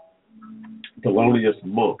Thelonious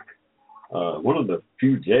Monk. One of the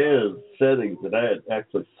few jazz settings that I had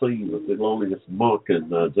actually seen was Thelonious Monk and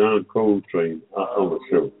John Coltrane on the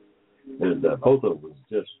show. And both of them was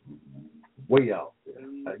just way out there.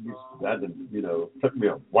 I didn't, it took me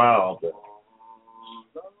a while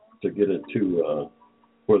to get into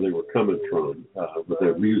where they were coming from with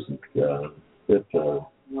their music. It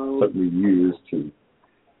took me years to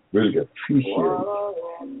really appreciate,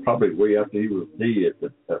 probably way after he was dead,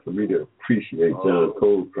 for me to appreciate John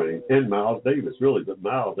Coltrane and Miles Davis, really. But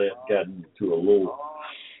Miles had gotten to a little,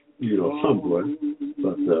 somewhat.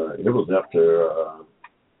 But it was after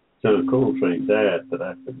John Coltrane died that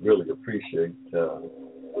I could really appreciate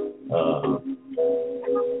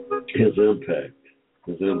his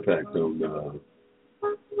impact on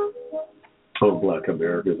Black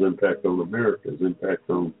America, his impact on America, his impact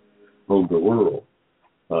on the world.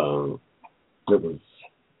 It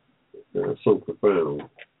was so profound.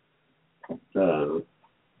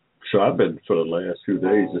 So I've been, for the last few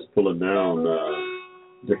days, just pulling down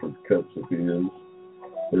different cuts of his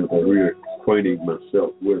and reacquainting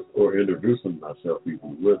myself with, or introducing myself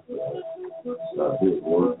even with his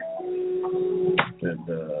work. And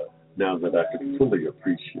now that I can fully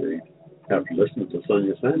appreciate, after listening to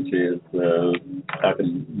Sonia Sanchez, I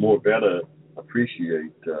can more better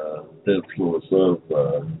appreciate the influence of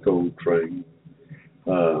Coltrane.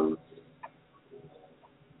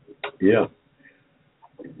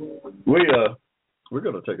 We're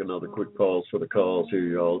going to take another quick pause for the calls here,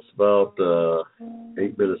 y'all. It's about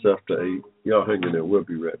 8 minutes after 8. Y'all hang in there. We'll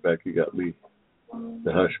be right back. You got me,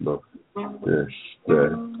 the Hushmo. Yes.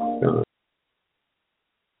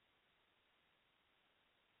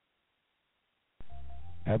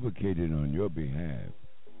 Advocating on your behalf,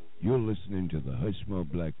 you're listening to the Hushmo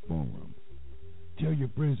Black Forum. Tell your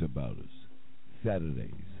friends about us.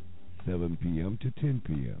 Saturdays, 7 p.m. to 10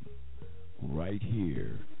 p.m. right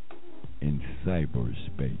here in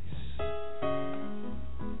cyberspace.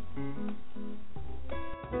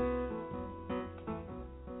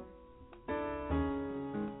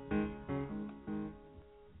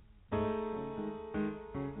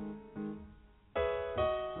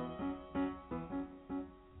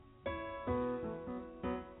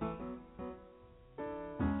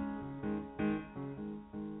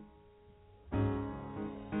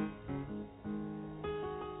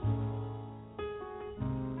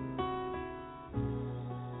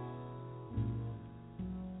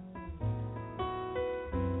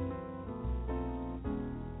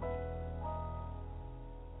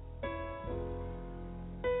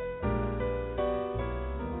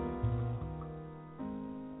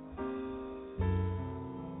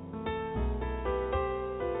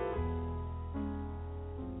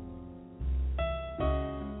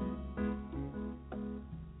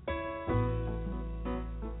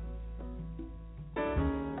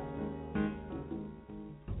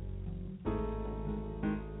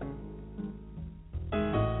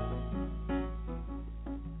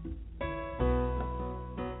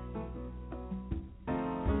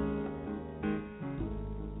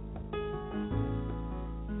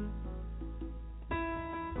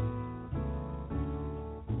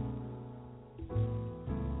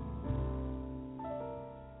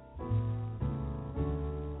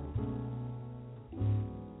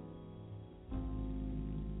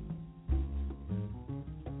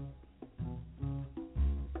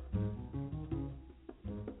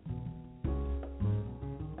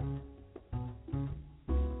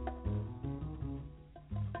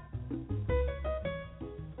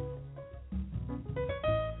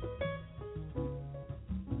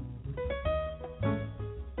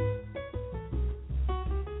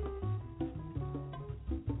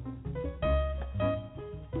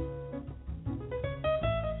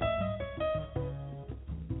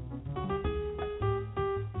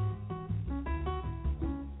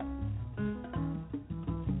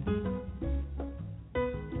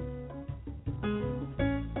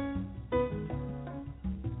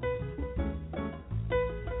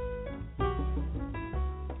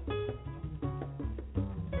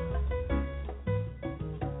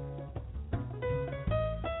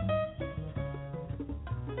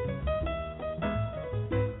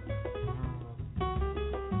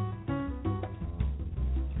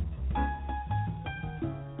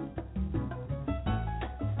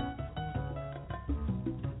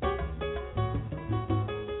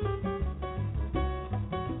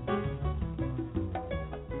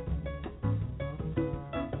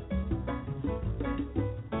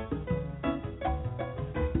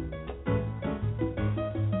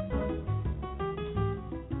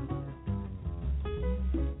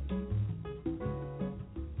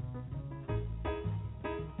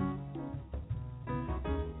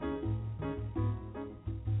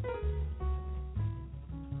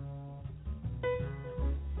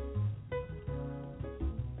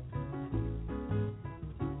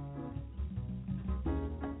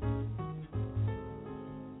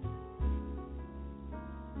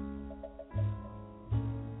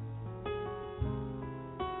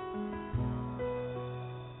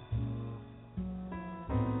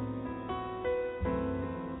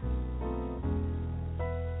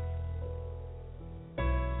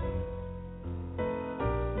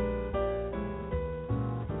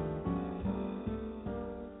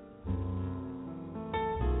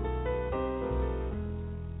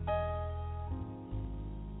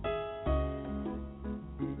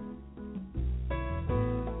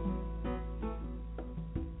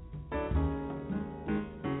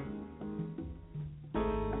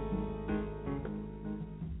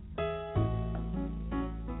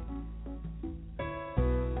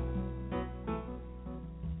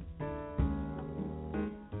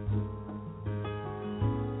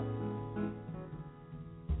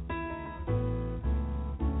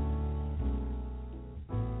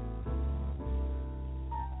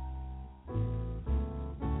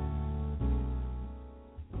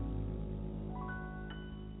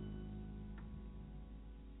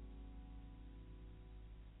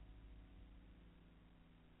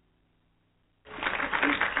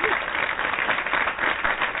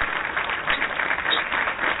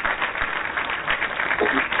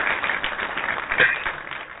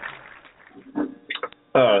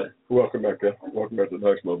 Welcome back. Welcome back to the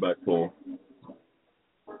Hushmo back floor.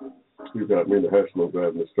 You got me and the Hushmo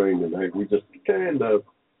driving the string tonight. We just kind of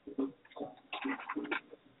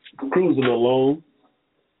cruising along.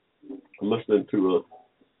 I'm listening to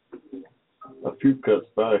a few cuts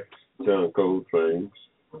by John Coltrane,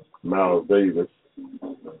 Miles Davis.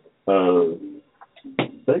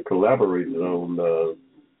 They collaborated on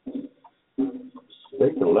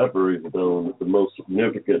the most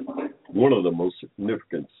significant, one of the most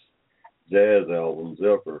significant jazz albums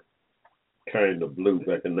ever, Kind of Blue,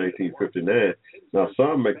 back in 1959. Now,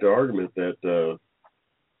 some has made the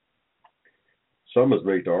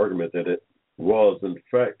argument that it was, in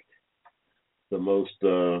fact, the most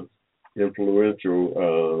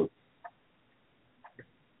influential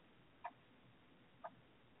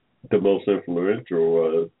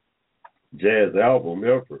jazz album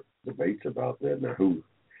ever. Debates about that now.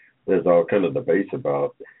 There's all kind of debates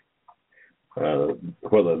about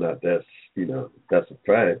whether or not that's a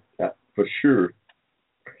fact. For sure,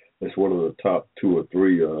 it's one of the top 2 or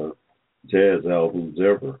 3 jazz albums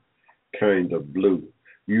ever. Kind of Blue.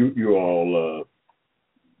 You all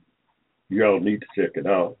need to check it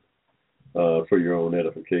out for your own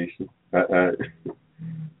edification. I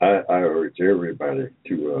urge everybody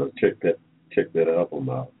to check that album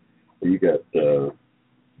out. You got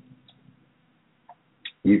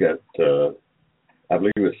I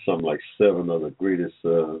believe it's something like 7 of the greatest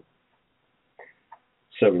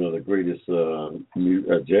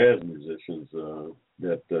jazz musicians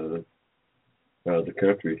that the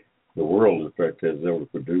country, the world, in fact, has ever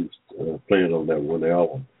produced, playing on that one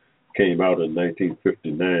album. Came out in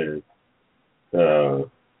 1959.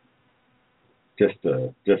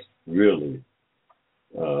 Just really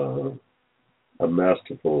a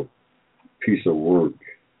masterful piece of work.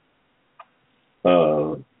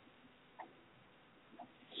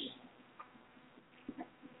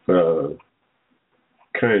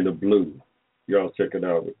 Kind of Blue. Y'all check it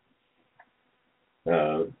out.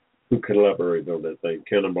 Who collaborated on that thing?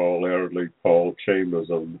 Cannonball Adderley, Paul Chambers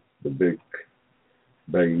on the big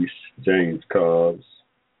bass, James Cobbs,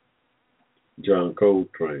 John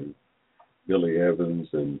Coltrane, Billy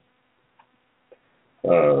Evans, and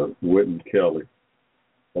Wynton Kelly,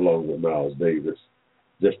 along with Miles Davis.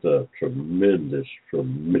 Just a tremendous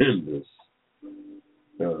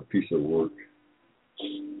piece of work.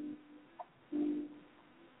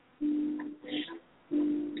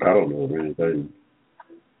 I don't know of anything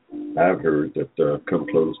I've heard that come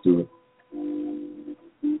close to it.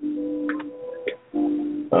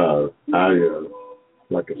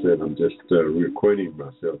 Like I said, I'm just reacquainting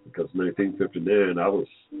myself because 1959, I was,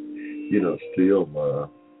 still a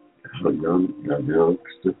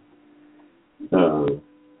youngster,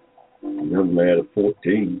 young lad of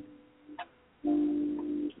 14,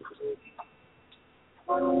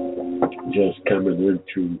 just coming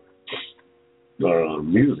into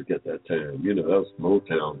music at that time. That was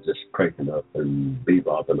Motown just cranking up, and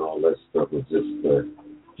bebop and all that stuff was just,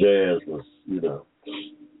 jazz was,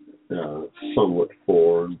 somewhat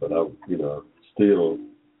foreign, but I, still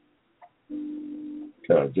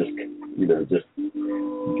just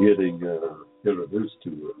getting introduced to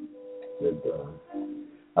it. And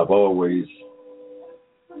I've always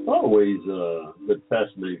been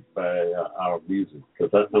fascinated by our music,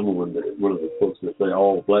 because I'm one of the folks that say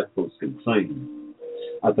all black folks can sing.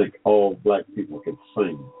 I think all black people can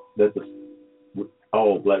sing.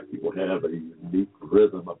 All black people have a unique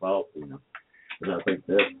rhythm about them, and I think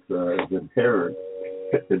that's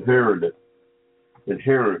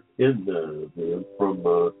inherent in them from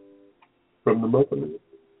the motherland.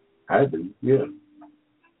 I do, yeah.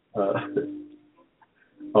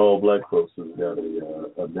 All black folks have got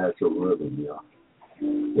a natural rhythm, yeah.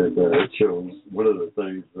 And it shows one of the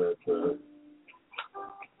things that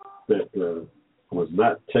was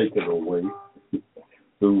not taken away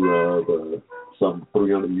through some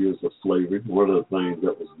 300 years of slavery. One of the things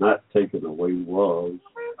that was not taken away was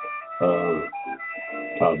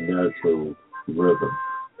our natural rhythm,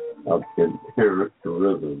 our inherent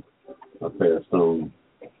rhythm passed on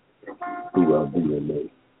through our DNA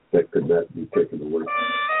that could not be taken away.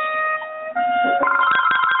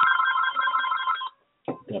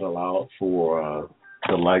 That allowed for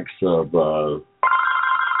the likes of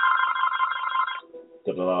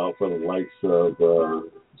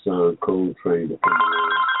John Coltrane to come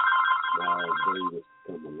along, Miles Davis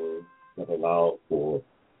to come along. That allowed for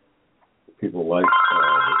people like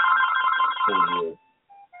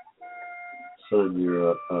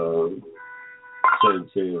Sonia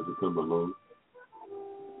Sanchez to come along.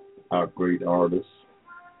 Our great artists.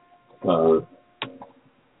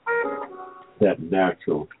 That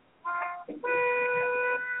natural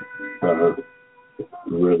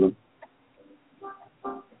rhythm.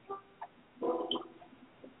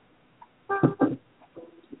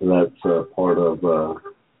 That's part of the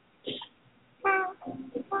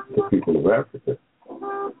people of Africa.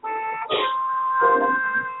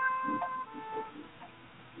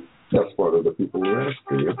 That's part of the people of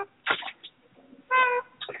Africa.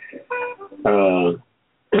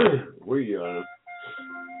 We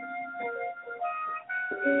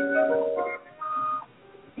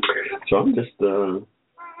so I'm just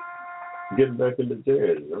getting back into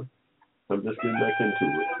jazz, you know. I'm just getting back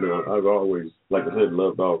into it. You know, I've always, like I said,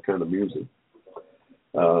 loved all kind of music.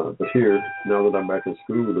 But here, now that I'm back in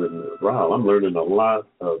school and wow, I'm learning a lot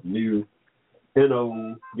of new,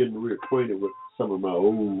 getting reacquainted with some of my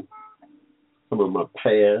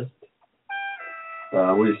past.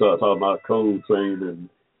 We start talking about Coltrane and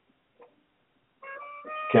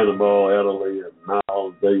Cannonball Adderley and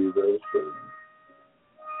Miles Davis and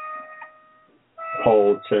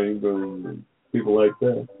Paul Chambers and people like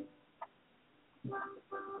that.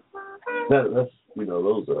 That's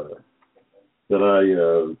those that I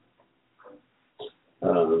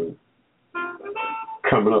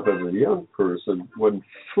coming up as a young person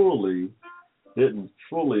didn't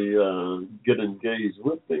fully get engaged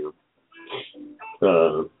with them.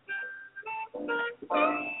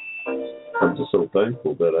 I'm just so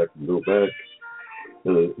thankful that I can go back.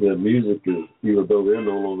 Their music is, even though they're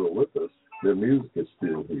no longer with us, their music is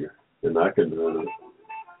still here, and I can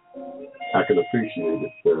appreciate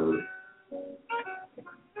it.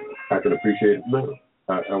 I can appreciate it now.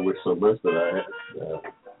 I wish so much that I had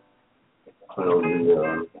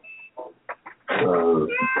found the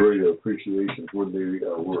greater appreciation when they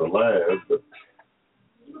were alive, but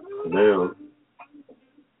now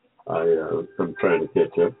I'm trying to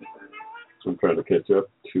catch up. I'm trying to catch up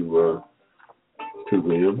to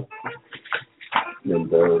them,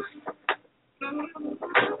 and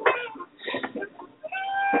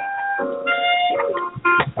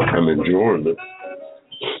I'm enjoying it.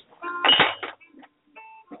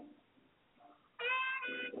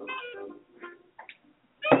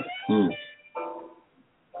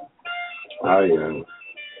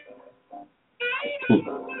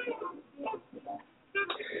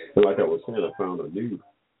 Like I was saying, I found a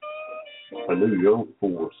new young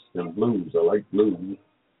force in blues. I like blues,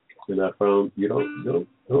 and I found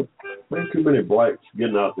ain't too many blacks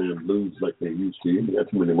getting out there in blues like they used to. You got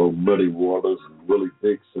too many more Muddy Waters and Willie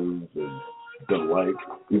Dixons and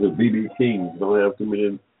even B.B. Kings. Don't have too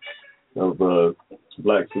many of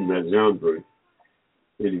blacks in that genre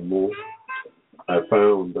anymore. I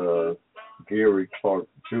found Gary Clark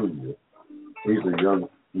Jr. He's a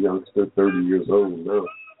youngster, 30 years old now,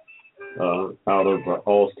 out of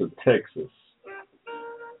Austin, Texas.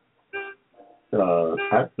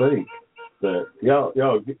 I think that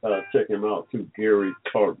y'all check him out too, Gary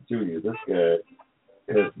Clark Jr. This guy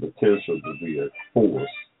has the potential to be a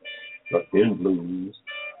force in blues.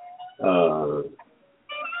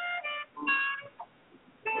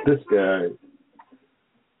 This guy,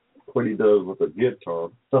 what he does with a guitar,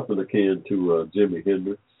 something akin to Jimi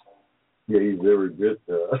Hendrix. Yeah, he's very good.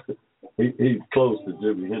 He's close to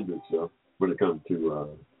Jimi Hendrix when it comes to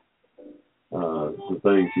the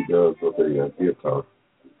things he does with a guitar.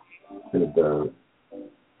 And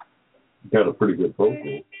got a pretty good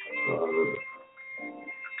vocal.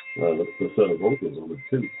 The set of vocals on it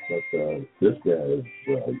too. But this guy is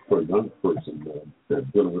for a young person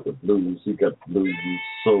that's dealing with the blues. He got blues,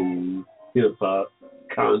 soul, hip hop,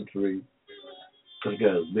 country. This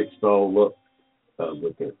guy is mixed all up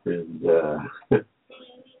with it, and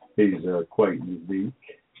he's quite unique.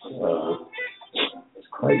 It's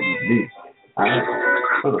quite unique. I'm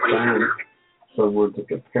trying to find someone to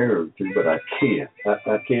compare him to, but I can't.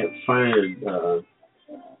 I can't find.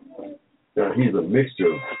 He's a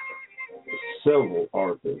mixture of several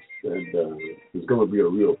artists, and he's going to be a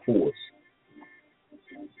real force.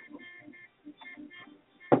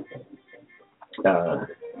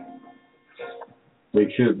 They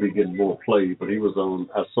should be getting more play, but he was on.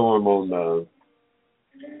 I saw him on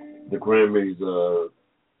the Grammys.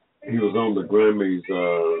 He was on the Grammys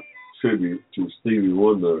tribute to Stevie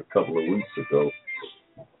Wonder a couple of weeks ago,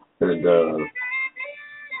 and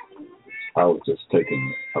I was just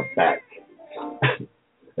taken aback.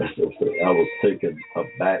 I was taken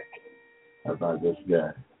aback about this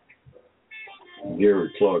guy, Gary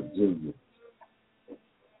Clark Jr.,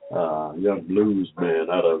 young blues man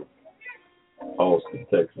out of Austin,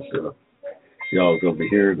 Texas. Y'all gonna be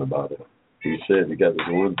hearing about it. He said he got this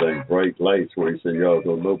one thing, Bright Lights, where he said y'all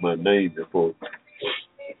gonna know my name before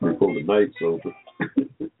the night's over.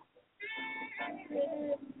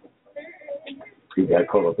 He got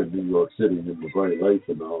caught up in New York City and in the Great Lakes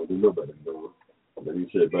and all. Didn't nobody know him. But he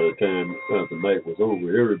said by the time the night was over,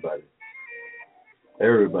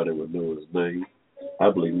 everybody would know his name. I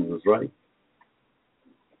believe he was right.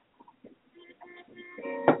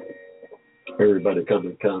 Everybody come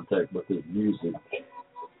in contact with his music,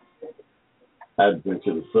 I'd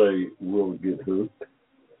venture to say, will get hooked.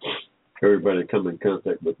 Everybody come in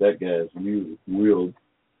contact with that guy's music will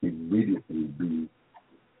immediately be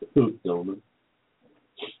hooked on it.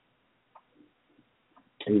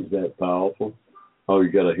 He's that powerful. All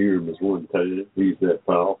you got to hear him is one time. He's that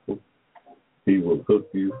powerful. He will hook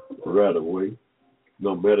you right away,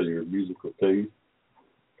 no matter your musical taste.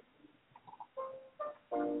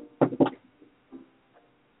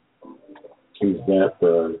 He's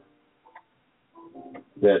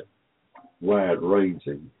that wide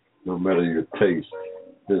ranging. No matter your taste,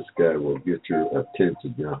 this guy will get your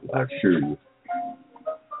attention. I assure you.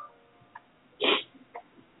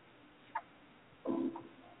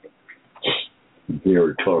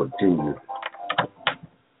 Gary Clark Jr.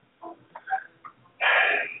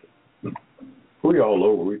 We all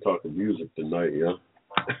over. We talking music tonight, yeah.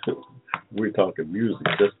 We talking music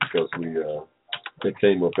just because they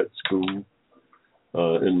came up at school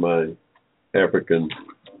in my African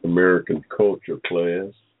American culture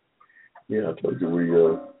class. Yeah, I told you we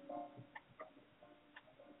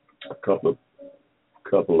a couple of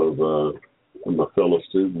my fellow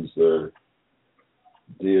students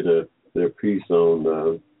did their piece on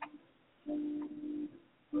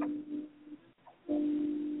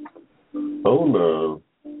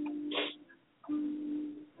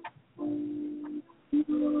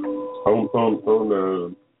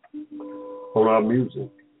our music.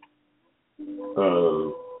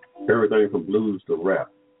 Everything from blues to rap.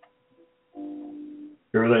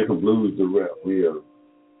 Everything from blues to rap. We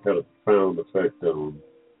had a profound effect on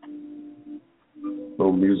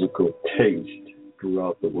musical taste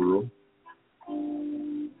throughout the world.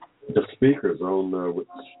 The speakers on with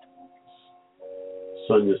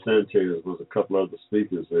Sonia Sanchez was a couple other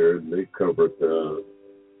speakers there, and they covered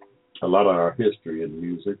a lot of our history in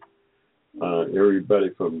music. Everybody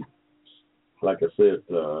from, like I said,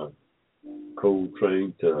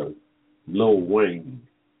 Coltrane to Lil Wayne,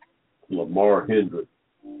 Lamar Hendricks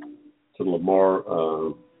to Lamar.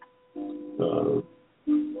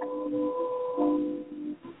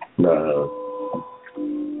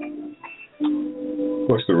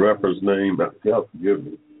 What's the rapper's name? Y'all forgive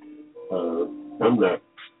me. I'm not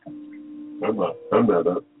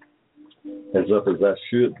up as I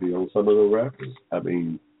should be on some of the rappers. I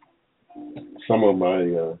mean, some of them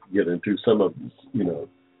I get into, some of them,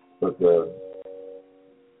 but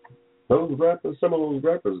some of those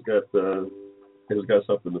rappers got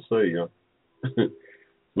something to say,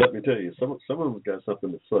 Let me tell you, some of them got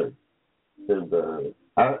something to say, and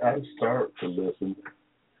I start to listen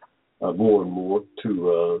more and more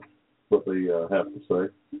to what they have to say.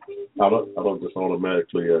 I don't just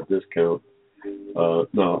automatically discount.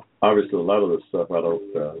 No, obviously a lot of this stuff I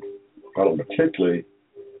don't particularly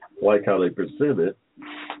like how they present it,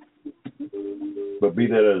 but be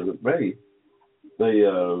that as it may,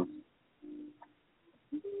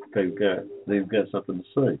 they've got something to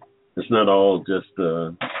say. It's not all just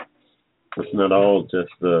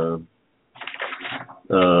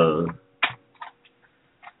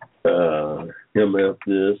MF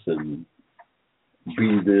this and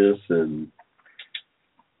B this and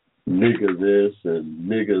nigga this and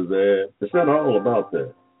nigga that. It's not all about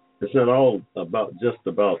that. It's not all about just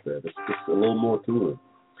about that. It's a little more to it.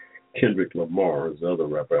 Kendrick Lamar is the other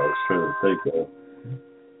rapper I was trying to think of.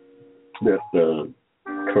 That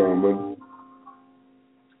Carmen,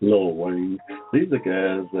 Lil Wayne. These are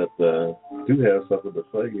guys that do have something to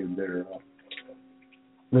say in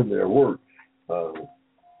their work.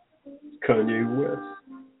 Kanye West.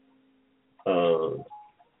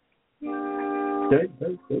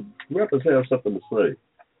 The rappers have something to say.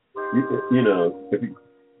 If you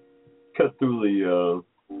cut through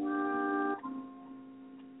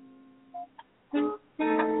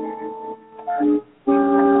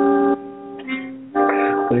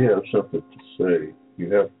they have something to say. You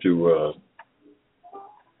have to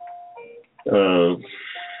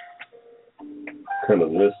kind of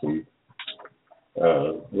listen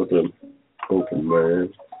with an open mind.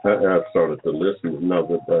 I've started to listen now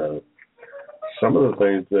that some of the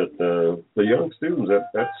things that the young students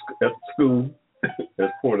at school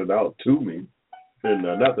has pointed out to me, and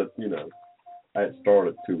not that I had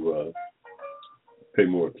started to pay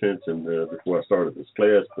more attention before I started this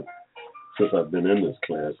class, but since I've been in this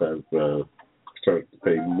class, I've started to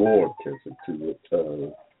pay more attention to it,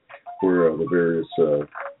 where the various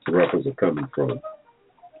rappers are coming from.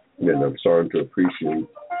 and I'm starting to appreciate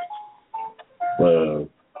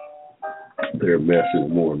their message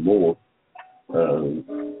more and more.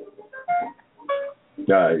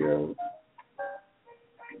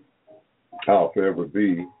 I'll forever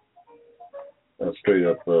be a straight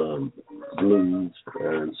up blues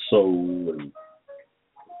and soul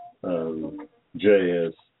and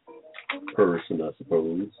jazz person, I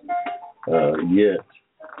suppose. Yet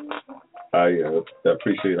I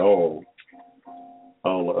appreciate all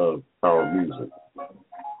of our music.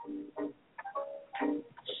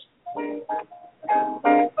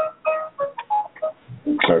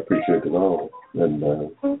 I appreciate it all, and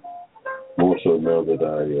more so now that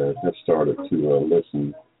I have started to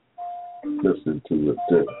listen to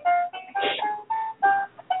it.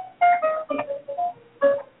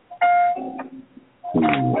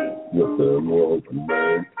 With the more open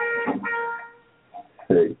mind.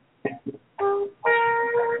 Hey,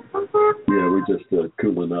 yeah, we just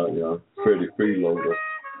cooling out, y'all. Freddie Freeloader.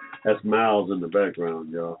 That's Miles in the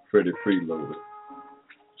background, y'all. Freddie Freeloader.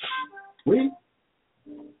 We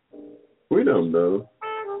don't know.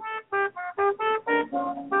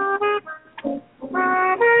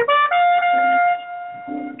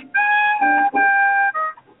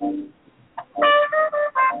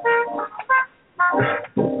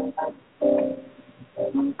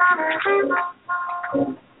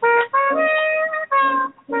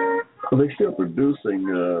 Are they still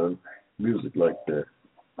producing music like that?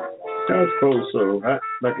 I suppose so.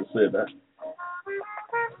 Like I said,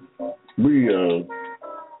 we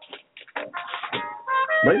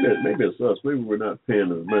maybe it's us. Maybe we're not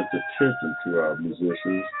paying as much attention to our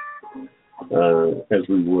musicians as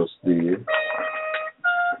we once did.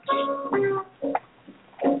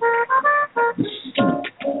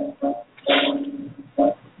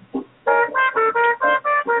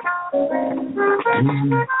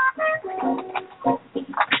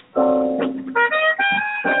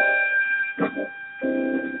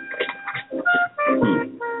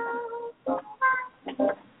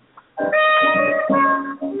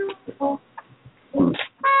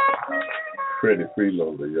 Freddie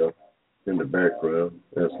Freeloader, yeah, in the background.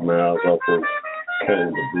 That's Miles off of Kind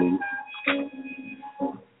of Blue.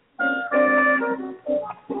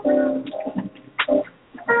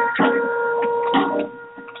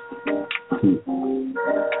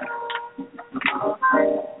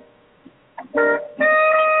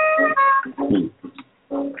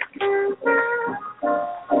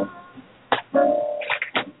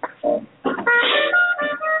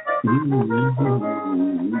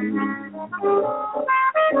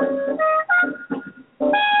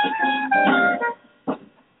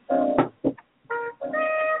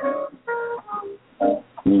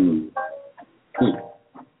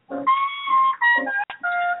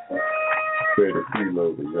 Freddie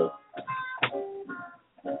Freeloader, yeah.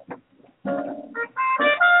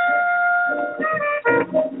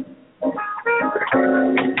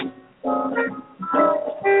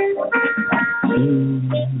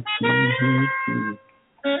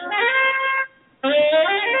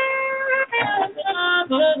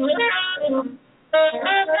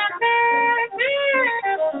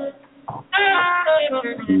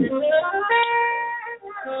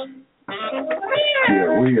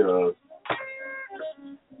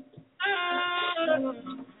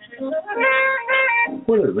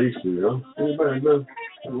 What is Easter, y'all? Anybody know?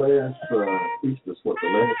 The last Easter's what, the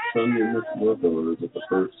last Sunday of this month, or is it the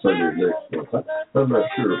first Sunday of next month? I'm not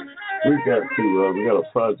sure. We got a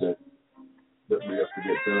project that we have to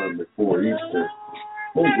get done before Easter.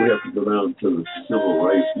 I think we have to go down to the Civil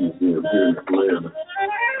Rights Museum here in Atlanta.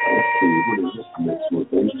 Let's see, what is this next month?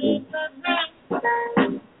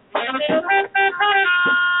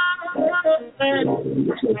 April?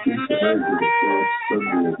 Looks like Easter might be the first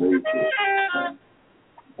Sunday of April.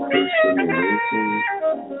 First Sunday of April.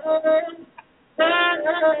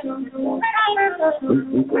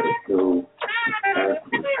 We gotta go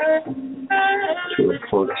to a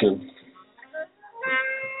function.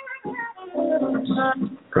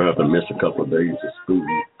 Probably have to miss a couple of days of school.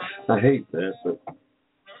 I hate that, but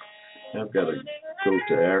I've got to go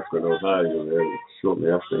to Akron, Ohio, there shortly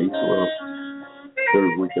after Easter, well,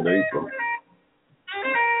 third week in April.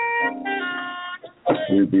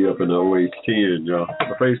 We'll be up in the OH10, y'all.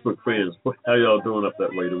 My Facebook friends, how y'all doing up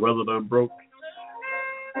that way? The weather done broke?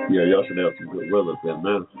 Yeah, y'all should have some good weather up there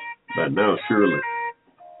now. By now, surely.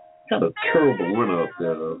 Got a terrible winter up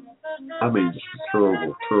there. I mean, just a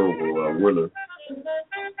terrible winter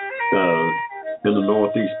in the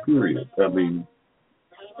Northeast, period. I mean,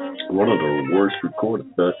 one of the worst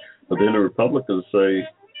recorded. But then the Republicans say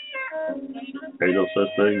ain't no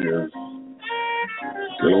such thing as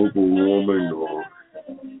global warming or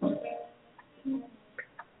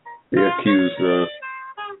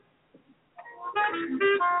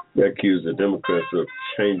They accuse the Democrats of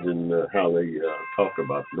changing how they talk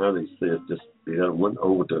about it. Now they say it's just they went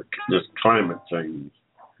over to just climate change.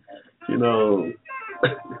 You know,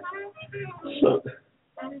 so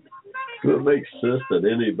it makes sense that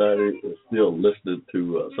anybody is still listening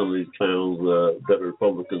to some of these clowns that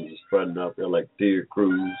Republicans are spreading out there, like Ted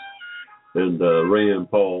Cruz and Rand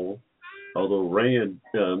Paul. Although Rand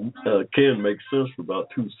can make sense for about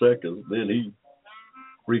 2 seconds, then he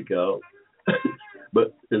freak out.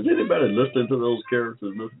 But is anybody listening to those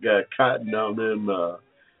characters? This guy Cotton down there in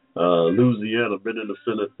Louisiana been in the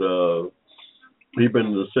Senate. He's been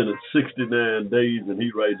in the Senate 69 days, and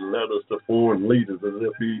he writes letters to foreign leaders as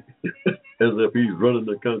if he's running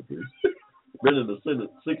the country. Been in the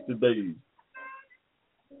Senate 60 days.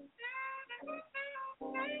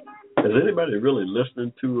 Is anybody really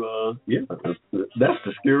listening to? Yeah, that's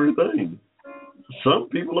the scary thing. Some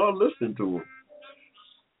people are listening to him.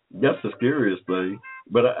 That's the scariest thing.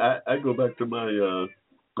 But I go back to my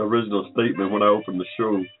original statement when I opened the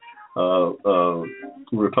show.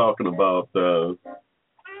 We were talking about how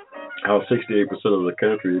 68% of the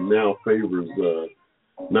country now favors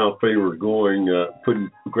putting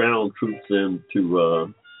ground troops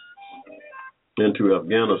into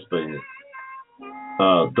Afghanistan.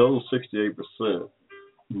 Those 68%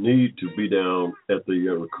 need to be down at the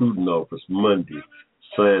recruiting office Monday,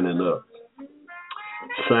 signing up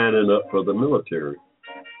for the military.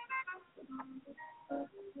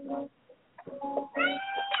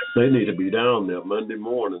 They need to be down there Monday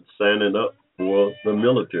morning signing up for the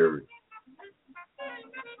military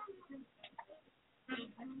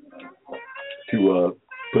to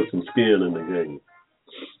put some skin in the game.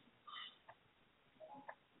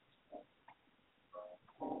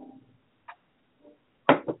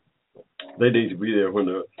 They need to be there when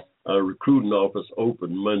the recruiting office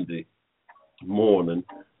open Monday morning,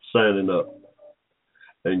 signing up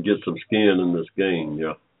and get some skin in this game.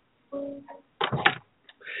 Yeah.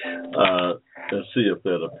 Let's see if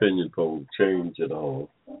that opinion poll change at all.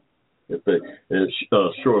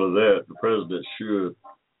 Short of that, the president should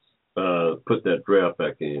put that draft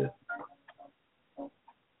back in.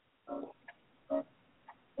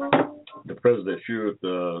 The president should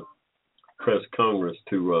press Congress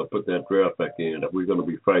to put that draft back in. If we're going to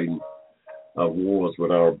be fighting wars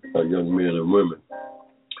with our young men and women,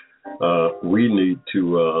 we need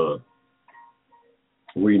to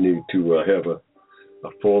have a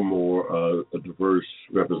far more diverse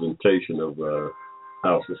representation of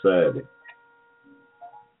our society.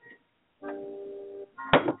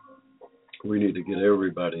 We need to get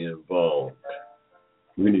everybody involved.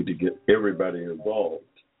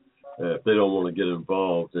 If they don't want to get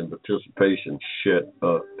involved in participation, shut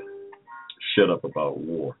up about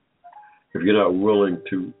war. If you're not willing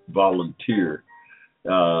to volunteer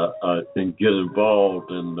and get involved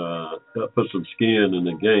and put some skin in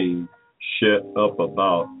the game, shut up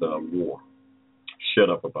about war. Shut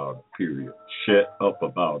up about it, period. Shut up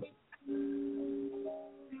about it.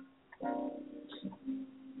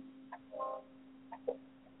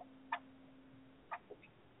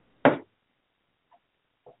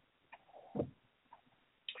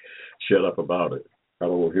 Shut up about it. I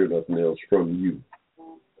don't want to hear nothing else from you.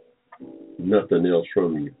 Nothing else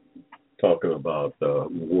from you. Talking about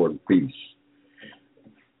war and peace.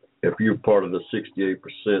 If you're part of the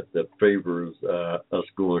 68% that favors us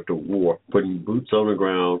going to war, putting boots on the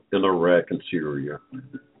ground in Iraq and Syria,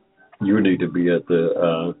 you need to be at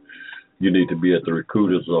the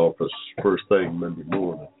recruiter's office first thing Monday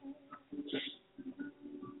morning.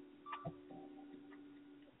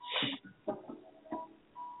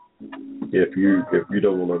 If you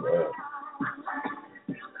don't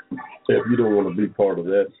want to be part of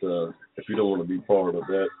that,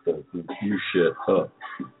 you shut up.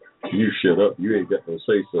 You shut up. You ain't got no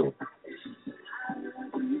say so.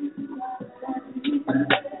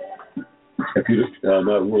 If you're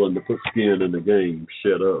not willing to put skin in the game,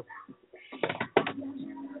 shut up.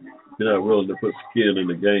 If you're not willing to put skin in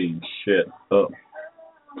the game, shut up.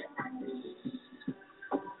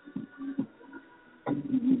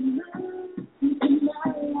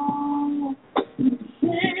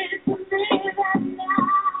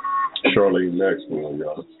 Charlene Maxwell,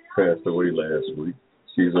 y'all, passed away last week.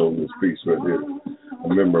 She's on this piece right here. A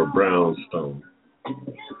member of Brownstone.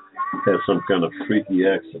 Had some kind of freaky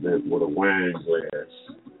accident with a wine glass.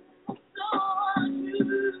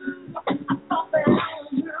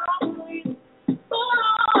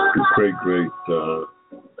 A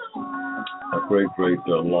great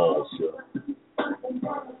loss.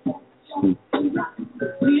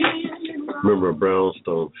 Remember a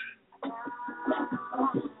brownstone.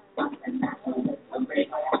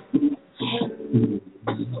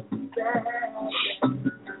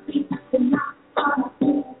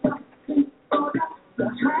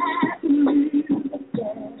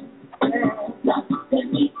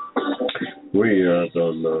 We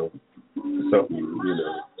don't know something,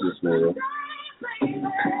 this world.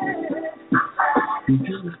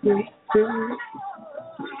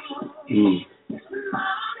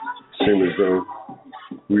 Seems as though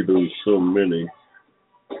we lose so many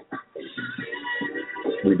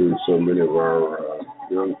of our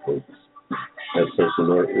young folks at such an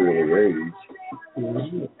early age.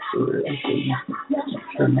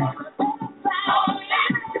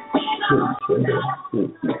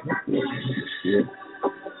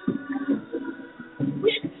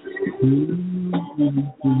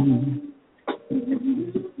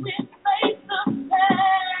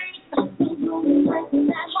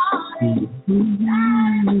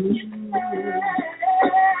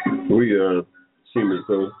 We seem as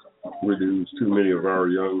though we lose too many of our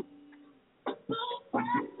young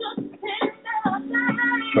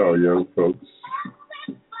folks.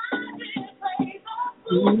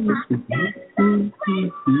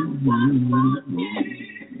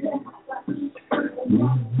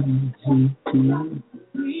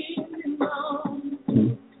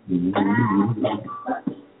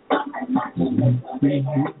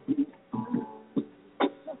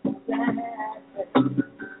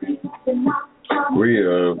 We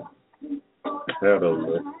had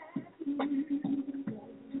on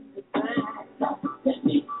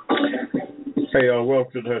hey,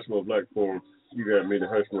 welcome to the Hushmo Black Forum. You got me, the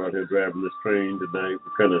Hushmo, out here driving this train tonight.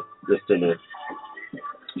 We're kind of just in a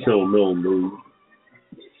sentimental mood.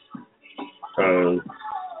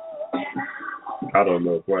 I don't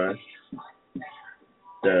know why.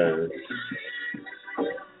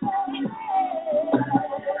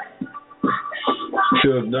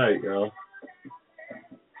 Suge Knight, y'all.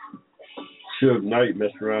 Suge Knight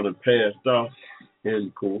messed around and passed off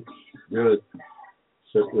in court. Good.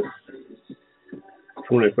 Set this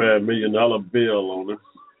 $25 million bill on it.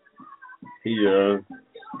 He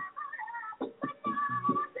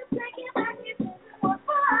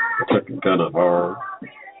took it kind of hard.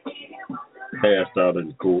 Passed out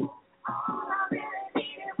in court.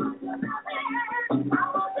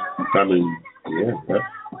 I mean, yeah,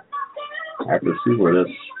 I can see where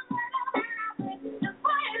that's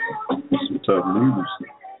some tough news.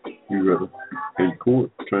 You're in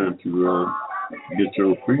court trying to get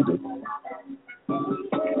your freedom.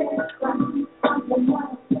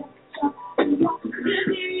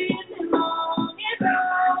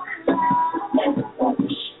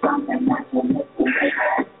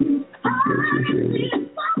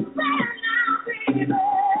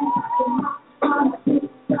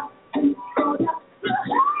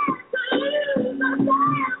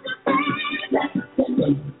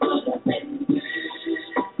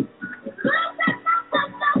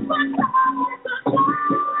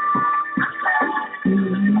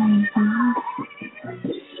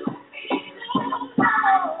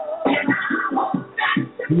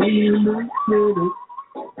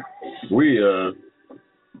 We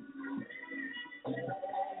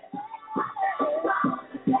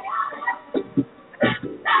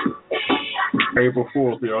April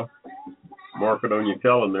 4th, y'all. Mark it on your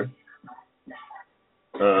calendar.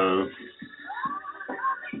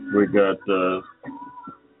 We got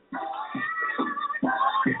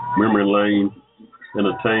Memory Lane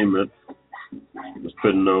Entertainment is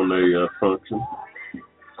putting on a function,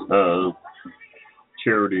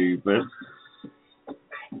 charity event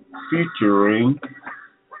featuring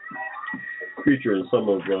some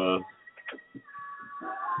of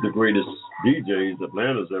the greatest DJs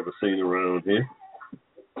Atlanta's ever seen around here.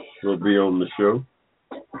 Will be on the show,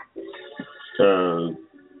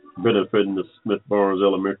 benefiting the Smith Barnes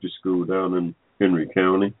Elementary School down in Henry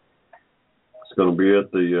County. It's going to be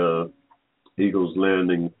at the Eagles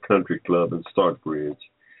Landing Country Club in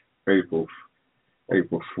Stockbridge, April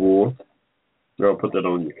 4th. I'll put that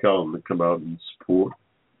on your calendar to come out and support.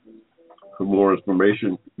 For more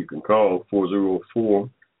information, you can call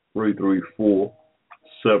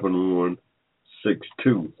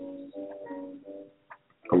 404-334-7162.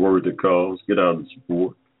 A word that calls, get out and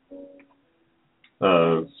support.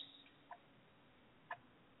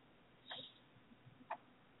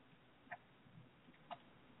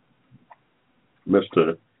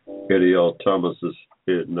 Mr. Eddie L. Thomas is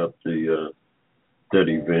heading up that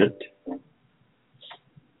event.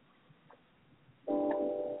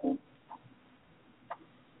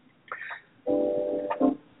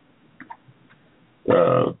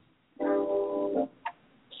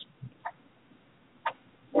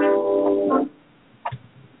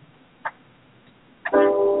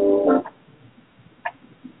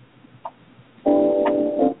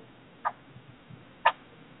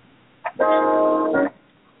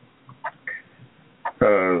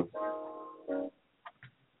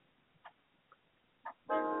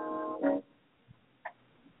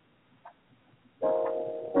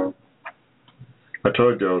 I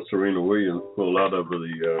told y'all Serena Williams pulled out of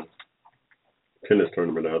the tennis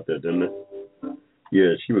tournament out there, didn't it?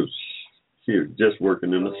 Yeah, she was just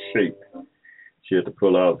working in the shape. She had to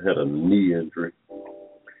pull out, had a knee injury.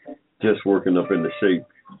 Just working up in the shape.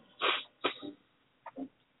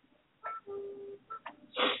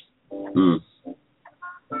 Mm.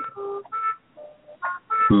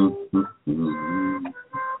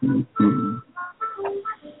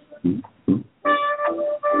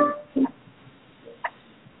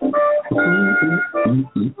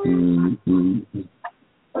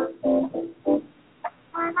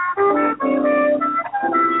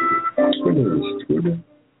 Twitter.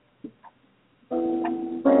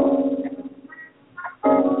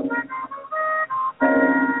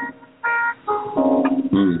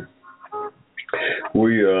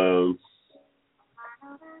 We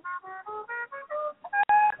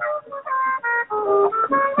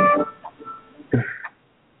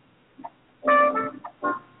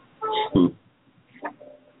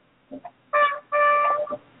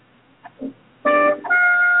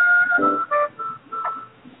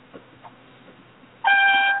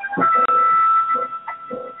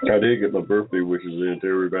I did get my birthday wishes in to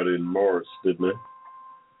everybody in March, didn't I?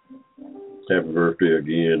 Happy birthday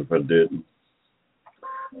again if I didn't.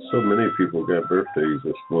 So many people got birthdays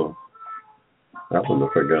this month. I don't know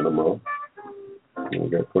if I got them all. I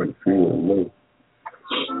got quite a few in there.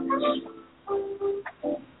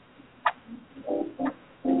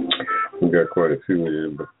 We got quite a few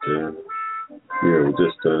in, but yeah, we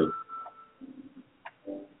just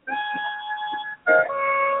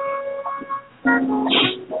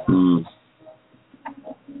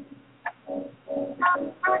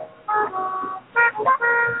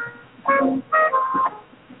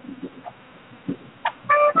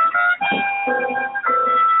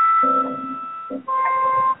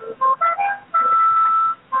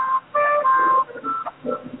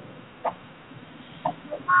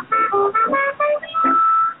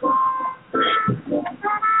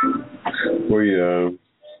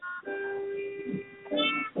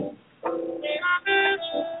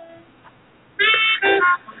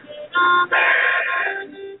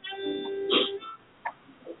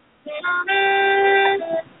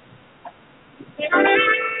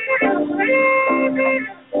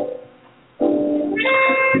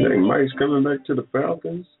Mike's coming back to the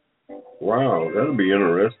Falcons. Wow, that'll be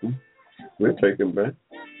interesting. We'll take him back.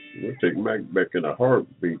 We'll take Mike back in a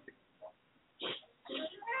heartbeat.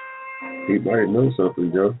 He might know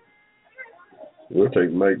something, Joe. We'll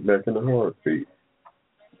take Mike back in a heartbeat.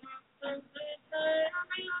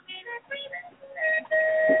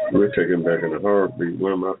 We'll take him back in a heartbeat.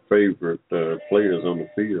 One of my favorite players on the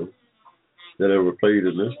field that ever played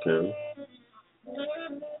in this town.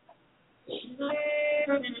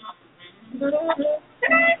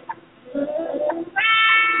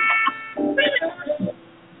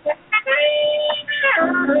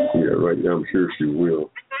 Yeah, right now I'm sure she will.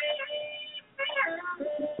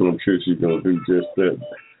 I'm sure she's going to do just that.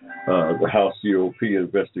 The House GOP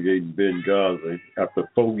investigating Benghazi after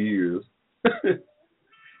 4 years is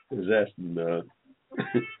asking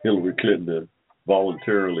Hillary Clinton to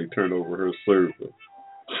voluntarily turn over her server.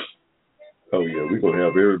 Oh, yeah, we're going to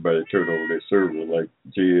have everybody turn over their server like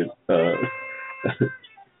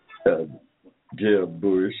Jeb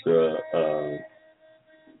Bush,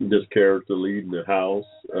 this character leading the House,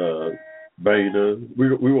 Boehner.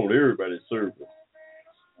 We want everybody's server.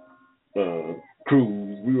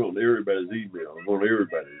 Cruz, we want everybody's email. We want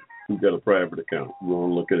everybody who got a private account. We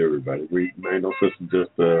want to look at everybody. Ain't no system just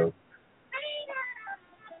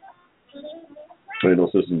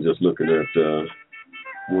looking at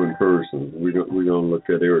one person. We're gonna look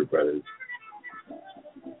at everybody.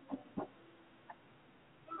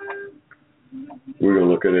 We're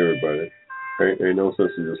gonna look at everybody. Ain't no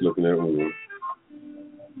sense in just looking at one.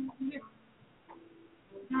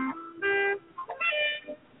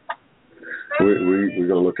 We're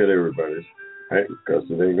gonna look at everybody. Because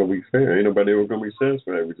it ain't gonna be fair. Ain't nobody ever gonna be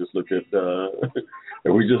satisfied. We just look at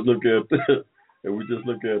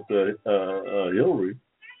Hillary.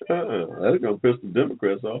 That's gonna piss the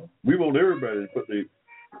Democrats off. We want everybody to put the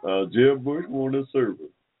Jeb Bush. We want his server.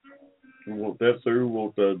 We want that server. We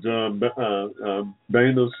want John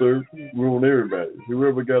Boehner's server. We want everybody.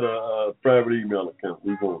 Whoever got a private email account,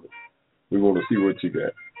 we want it. We want to see what you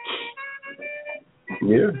got.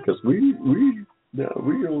 Yeah, because we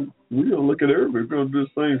gonna look at everybody. We're gonna do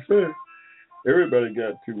the same thing. Everybody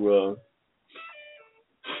got to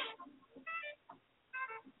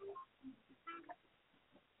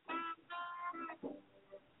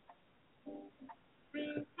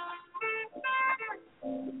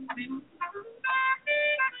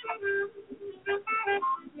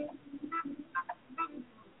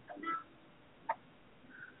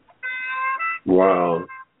Wow.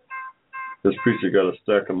 This preacher got a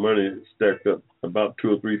stack of money stacked up about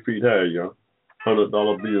 2 or 3 feet high, y'all. $100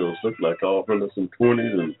 bills look like all hundreds and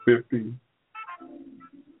 20s and 50s.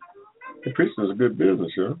 The preaching is a good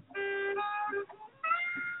business, y'all.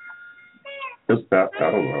 I don't know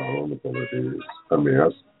how honorable it is. I mean, I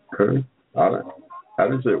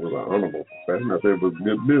didn't say it was an honorable profession. I said it was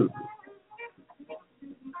good business.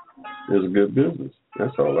 It's a good business.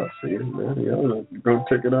 That's all I see, man. Y'all don't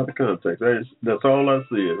take it out of context. That's all I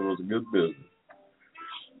see. It was a good business.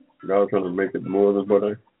 Y'all trying to make it more than what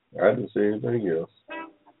I didn't see anything else.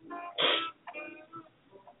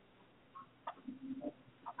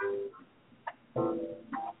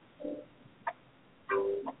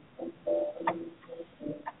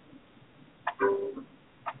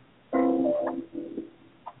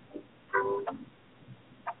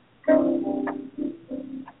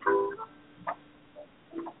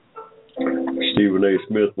 Stephen A.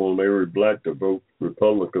 Smith wanted every black to vote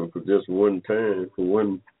Republican for just one time, for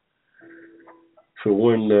one. He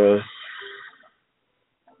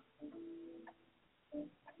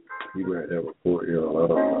might have a point, I don't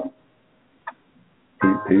know.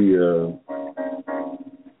 He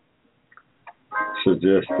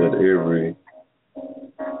suggested every.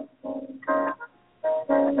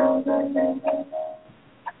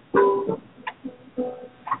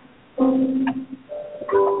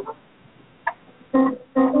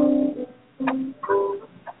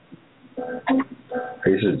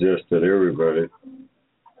 He suggested everybody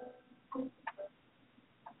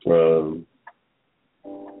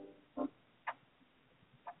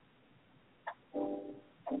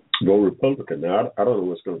go Republican. Now, I don't know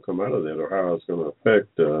what's going to come out of that or how it's going to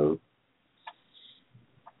affect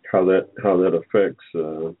how that's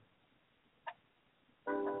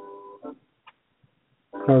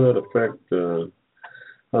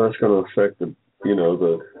going to affect the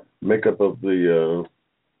the makeup of the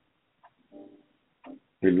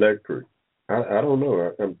electorate. I don't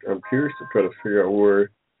know. I'm curious to try to figure out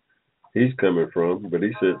where he's coming from, but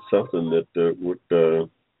he said something that it would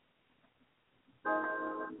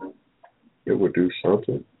do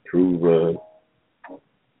something to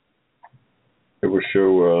it would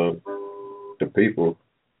show the people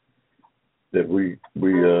that we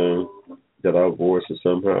that our voices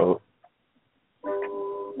somehow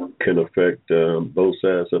can affect both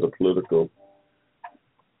sides of the political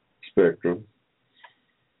spectrum.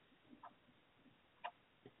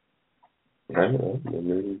 I don't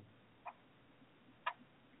know,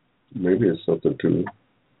 maybe it's something to it.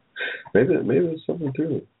 Maybe it's something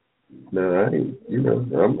to it. No, I ain't.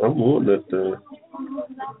 I'm one that.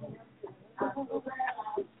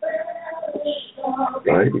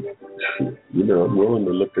 I'm willing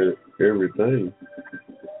to look at everything.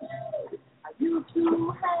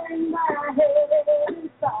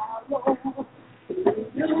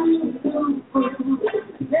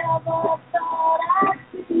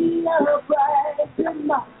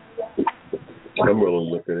 I'm willing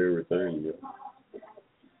to look at everything.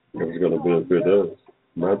 It's going to benefit us,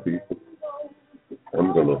 my people. I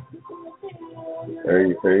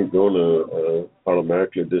ain't going to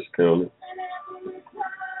automatically discount it.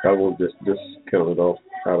 I won't just discount it off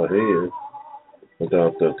out of hand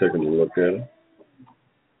without taking a look at it.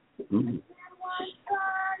 Mm-hmm.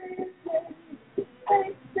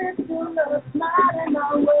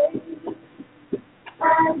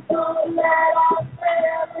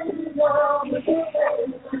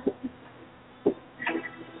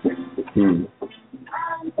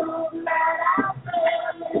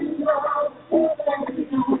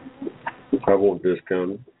 I won't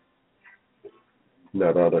discount it.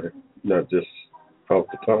 Not just off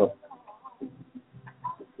the top.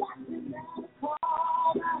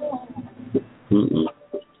 Mm-mm.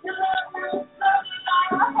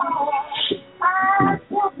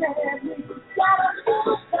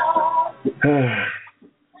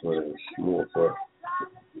 What is more for?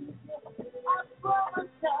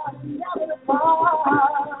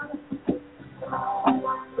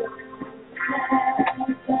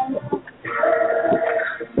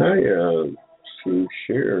 To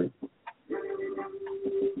share.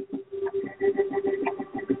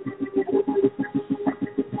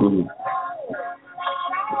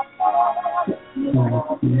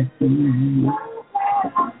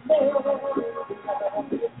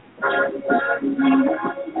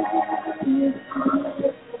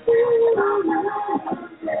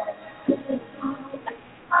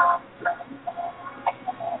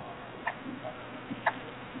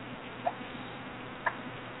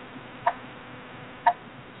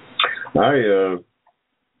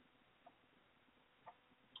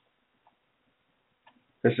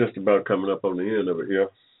 It's just about coming up on the end of it here.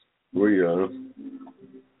 We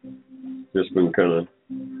just been kind of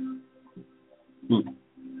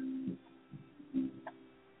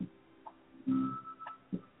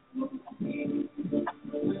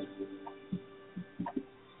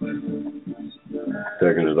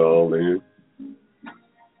taking it all in.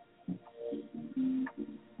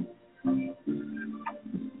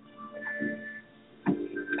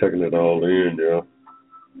 Taking it all in, yeah.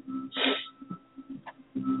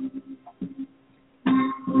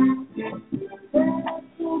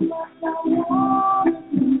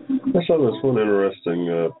 I saw this one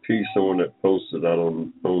interesting piece someone that posted out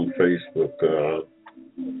on Facebook.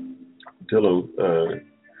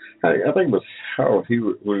 I think it was Howard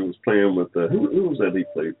Hewitt when he was playing with who was that he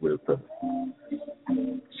played with?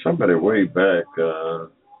 Somebody way back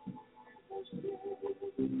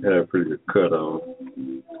had a pretty good cut on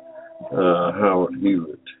Howard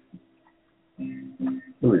Hewitt.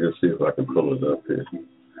 Let me just see if I can pull it up here.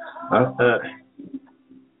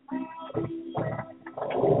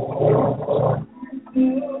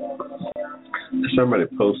 Somebody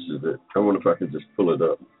posted it. I wonder if I could just pull it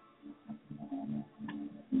up.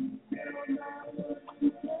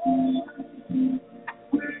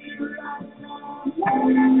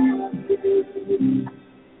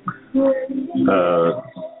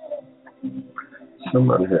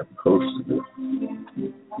 Somebody had posted it.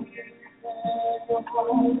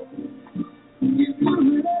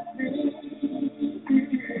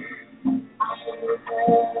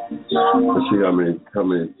 Let's see how many.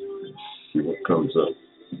 See what comes up.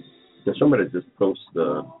 And somebody just posted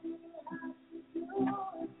a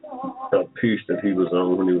piece that he was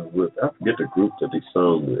on when he was with. I forget the group that he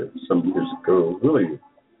sung with some years ago. Really,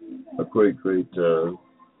 a great a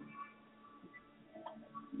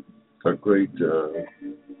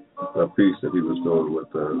piece that he was doing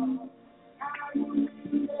with.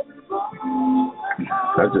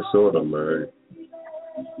 I just saw it on my.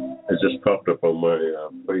 It just popped up on my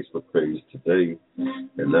Facebook page today,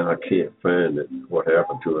 and now I can't find it. What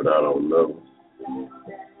happened to it, I don't know.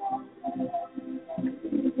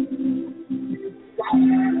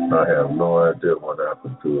 I have no idea what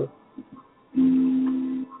happened to it.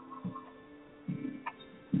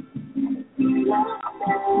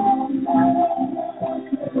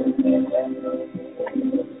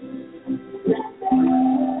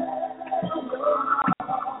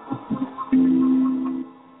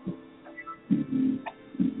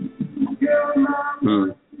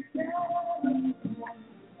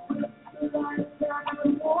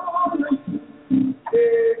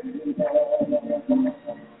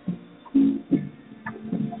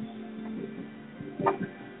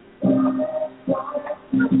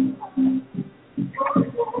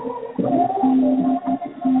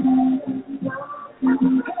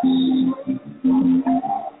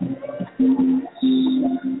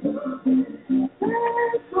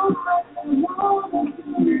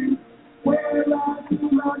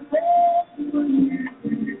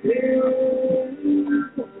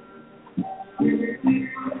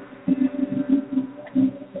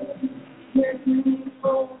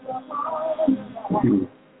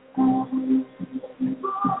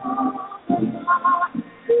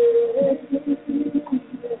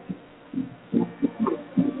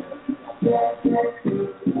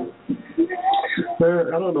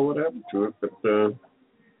 I don't know what happened to it, but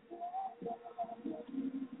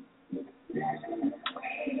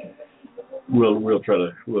we'll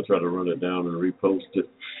try to run it down and repost it.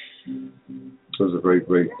 It was a great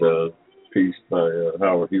piece by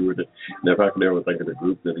Howard Hewitt. And if I can ever think of the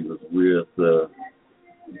group that he was with,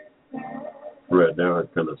 right now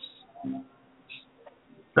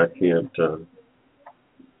I can't.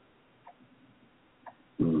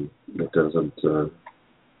 It doesn't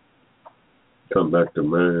come back to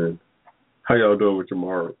mind. How y'all doing with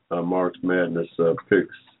your March Madness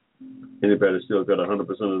picks? Anybody still got 100% of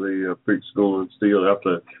the picks going still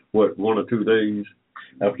after, 1 or 2 days,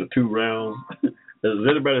 after 2 rounds? Is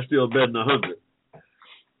anybody still betting 100?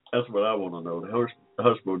 That's what I want to know.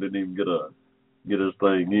 Hushmo didn't even get his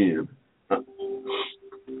thing in.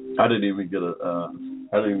 I didn't even get a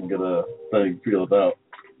thing filled out,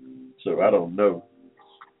 so I don't know.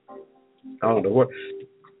 I don't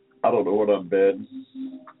know what I'm betting.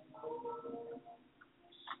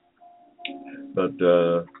 But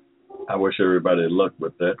I wish everybody luck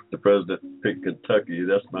with that. The president picked Kentucky.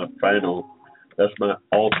 That's my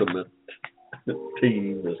ultimate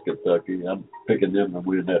team is Kentucky. I'm picking them to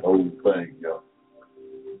win that whole thing, y'all.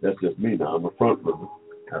 That's just me now. I'm a front runner.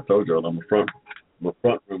 I told y'all I'm a front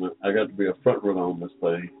runner. I got to be a front runner on this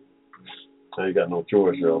thing. I ain't got no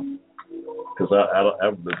choice, y'all. Because I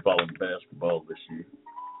haven't been following basketball this year.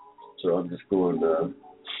 So I'm just going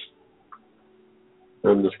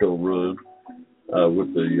I'm just gonna run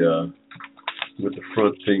with the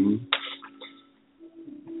front team.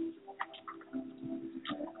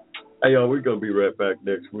 Hey y'all, we're gonna be right back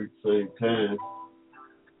next week, same time.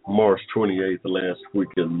 March 28th, the last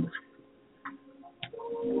weekend,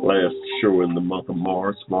 last show in the month of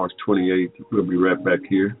March. March 28th, we'll be right back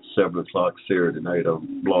here, 7 o'clock Saturday night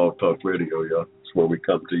on Blog Talk Radio, y'all. That's where we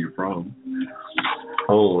come to you from.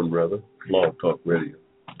 On, rather, Blog Talk Radio.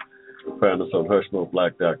 Find us on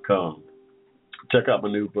HushmoBlack.com. Check out my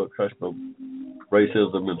new book, Hushmo,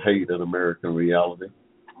 Racism and Hate in American Reality.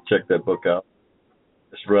 Check that book out.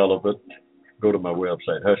 It's relevant. Go to my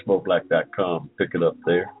website, HushmoBlack.com. Pick it up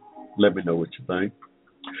there. Let me know what you think.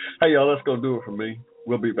 Hey, y'all, that's going to do it for me.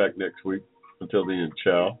 We'll be back next week. Until then,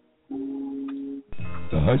 ciao.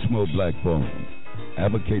 The Hushmo Black Forum,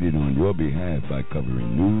 advocated on your behalf by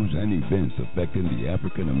covering news and events affecting the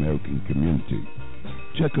African American community.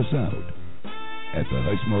 Check us out at the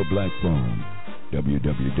Hushmo Black Forum,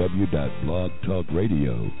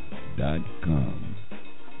 www.blogtalkradio.com.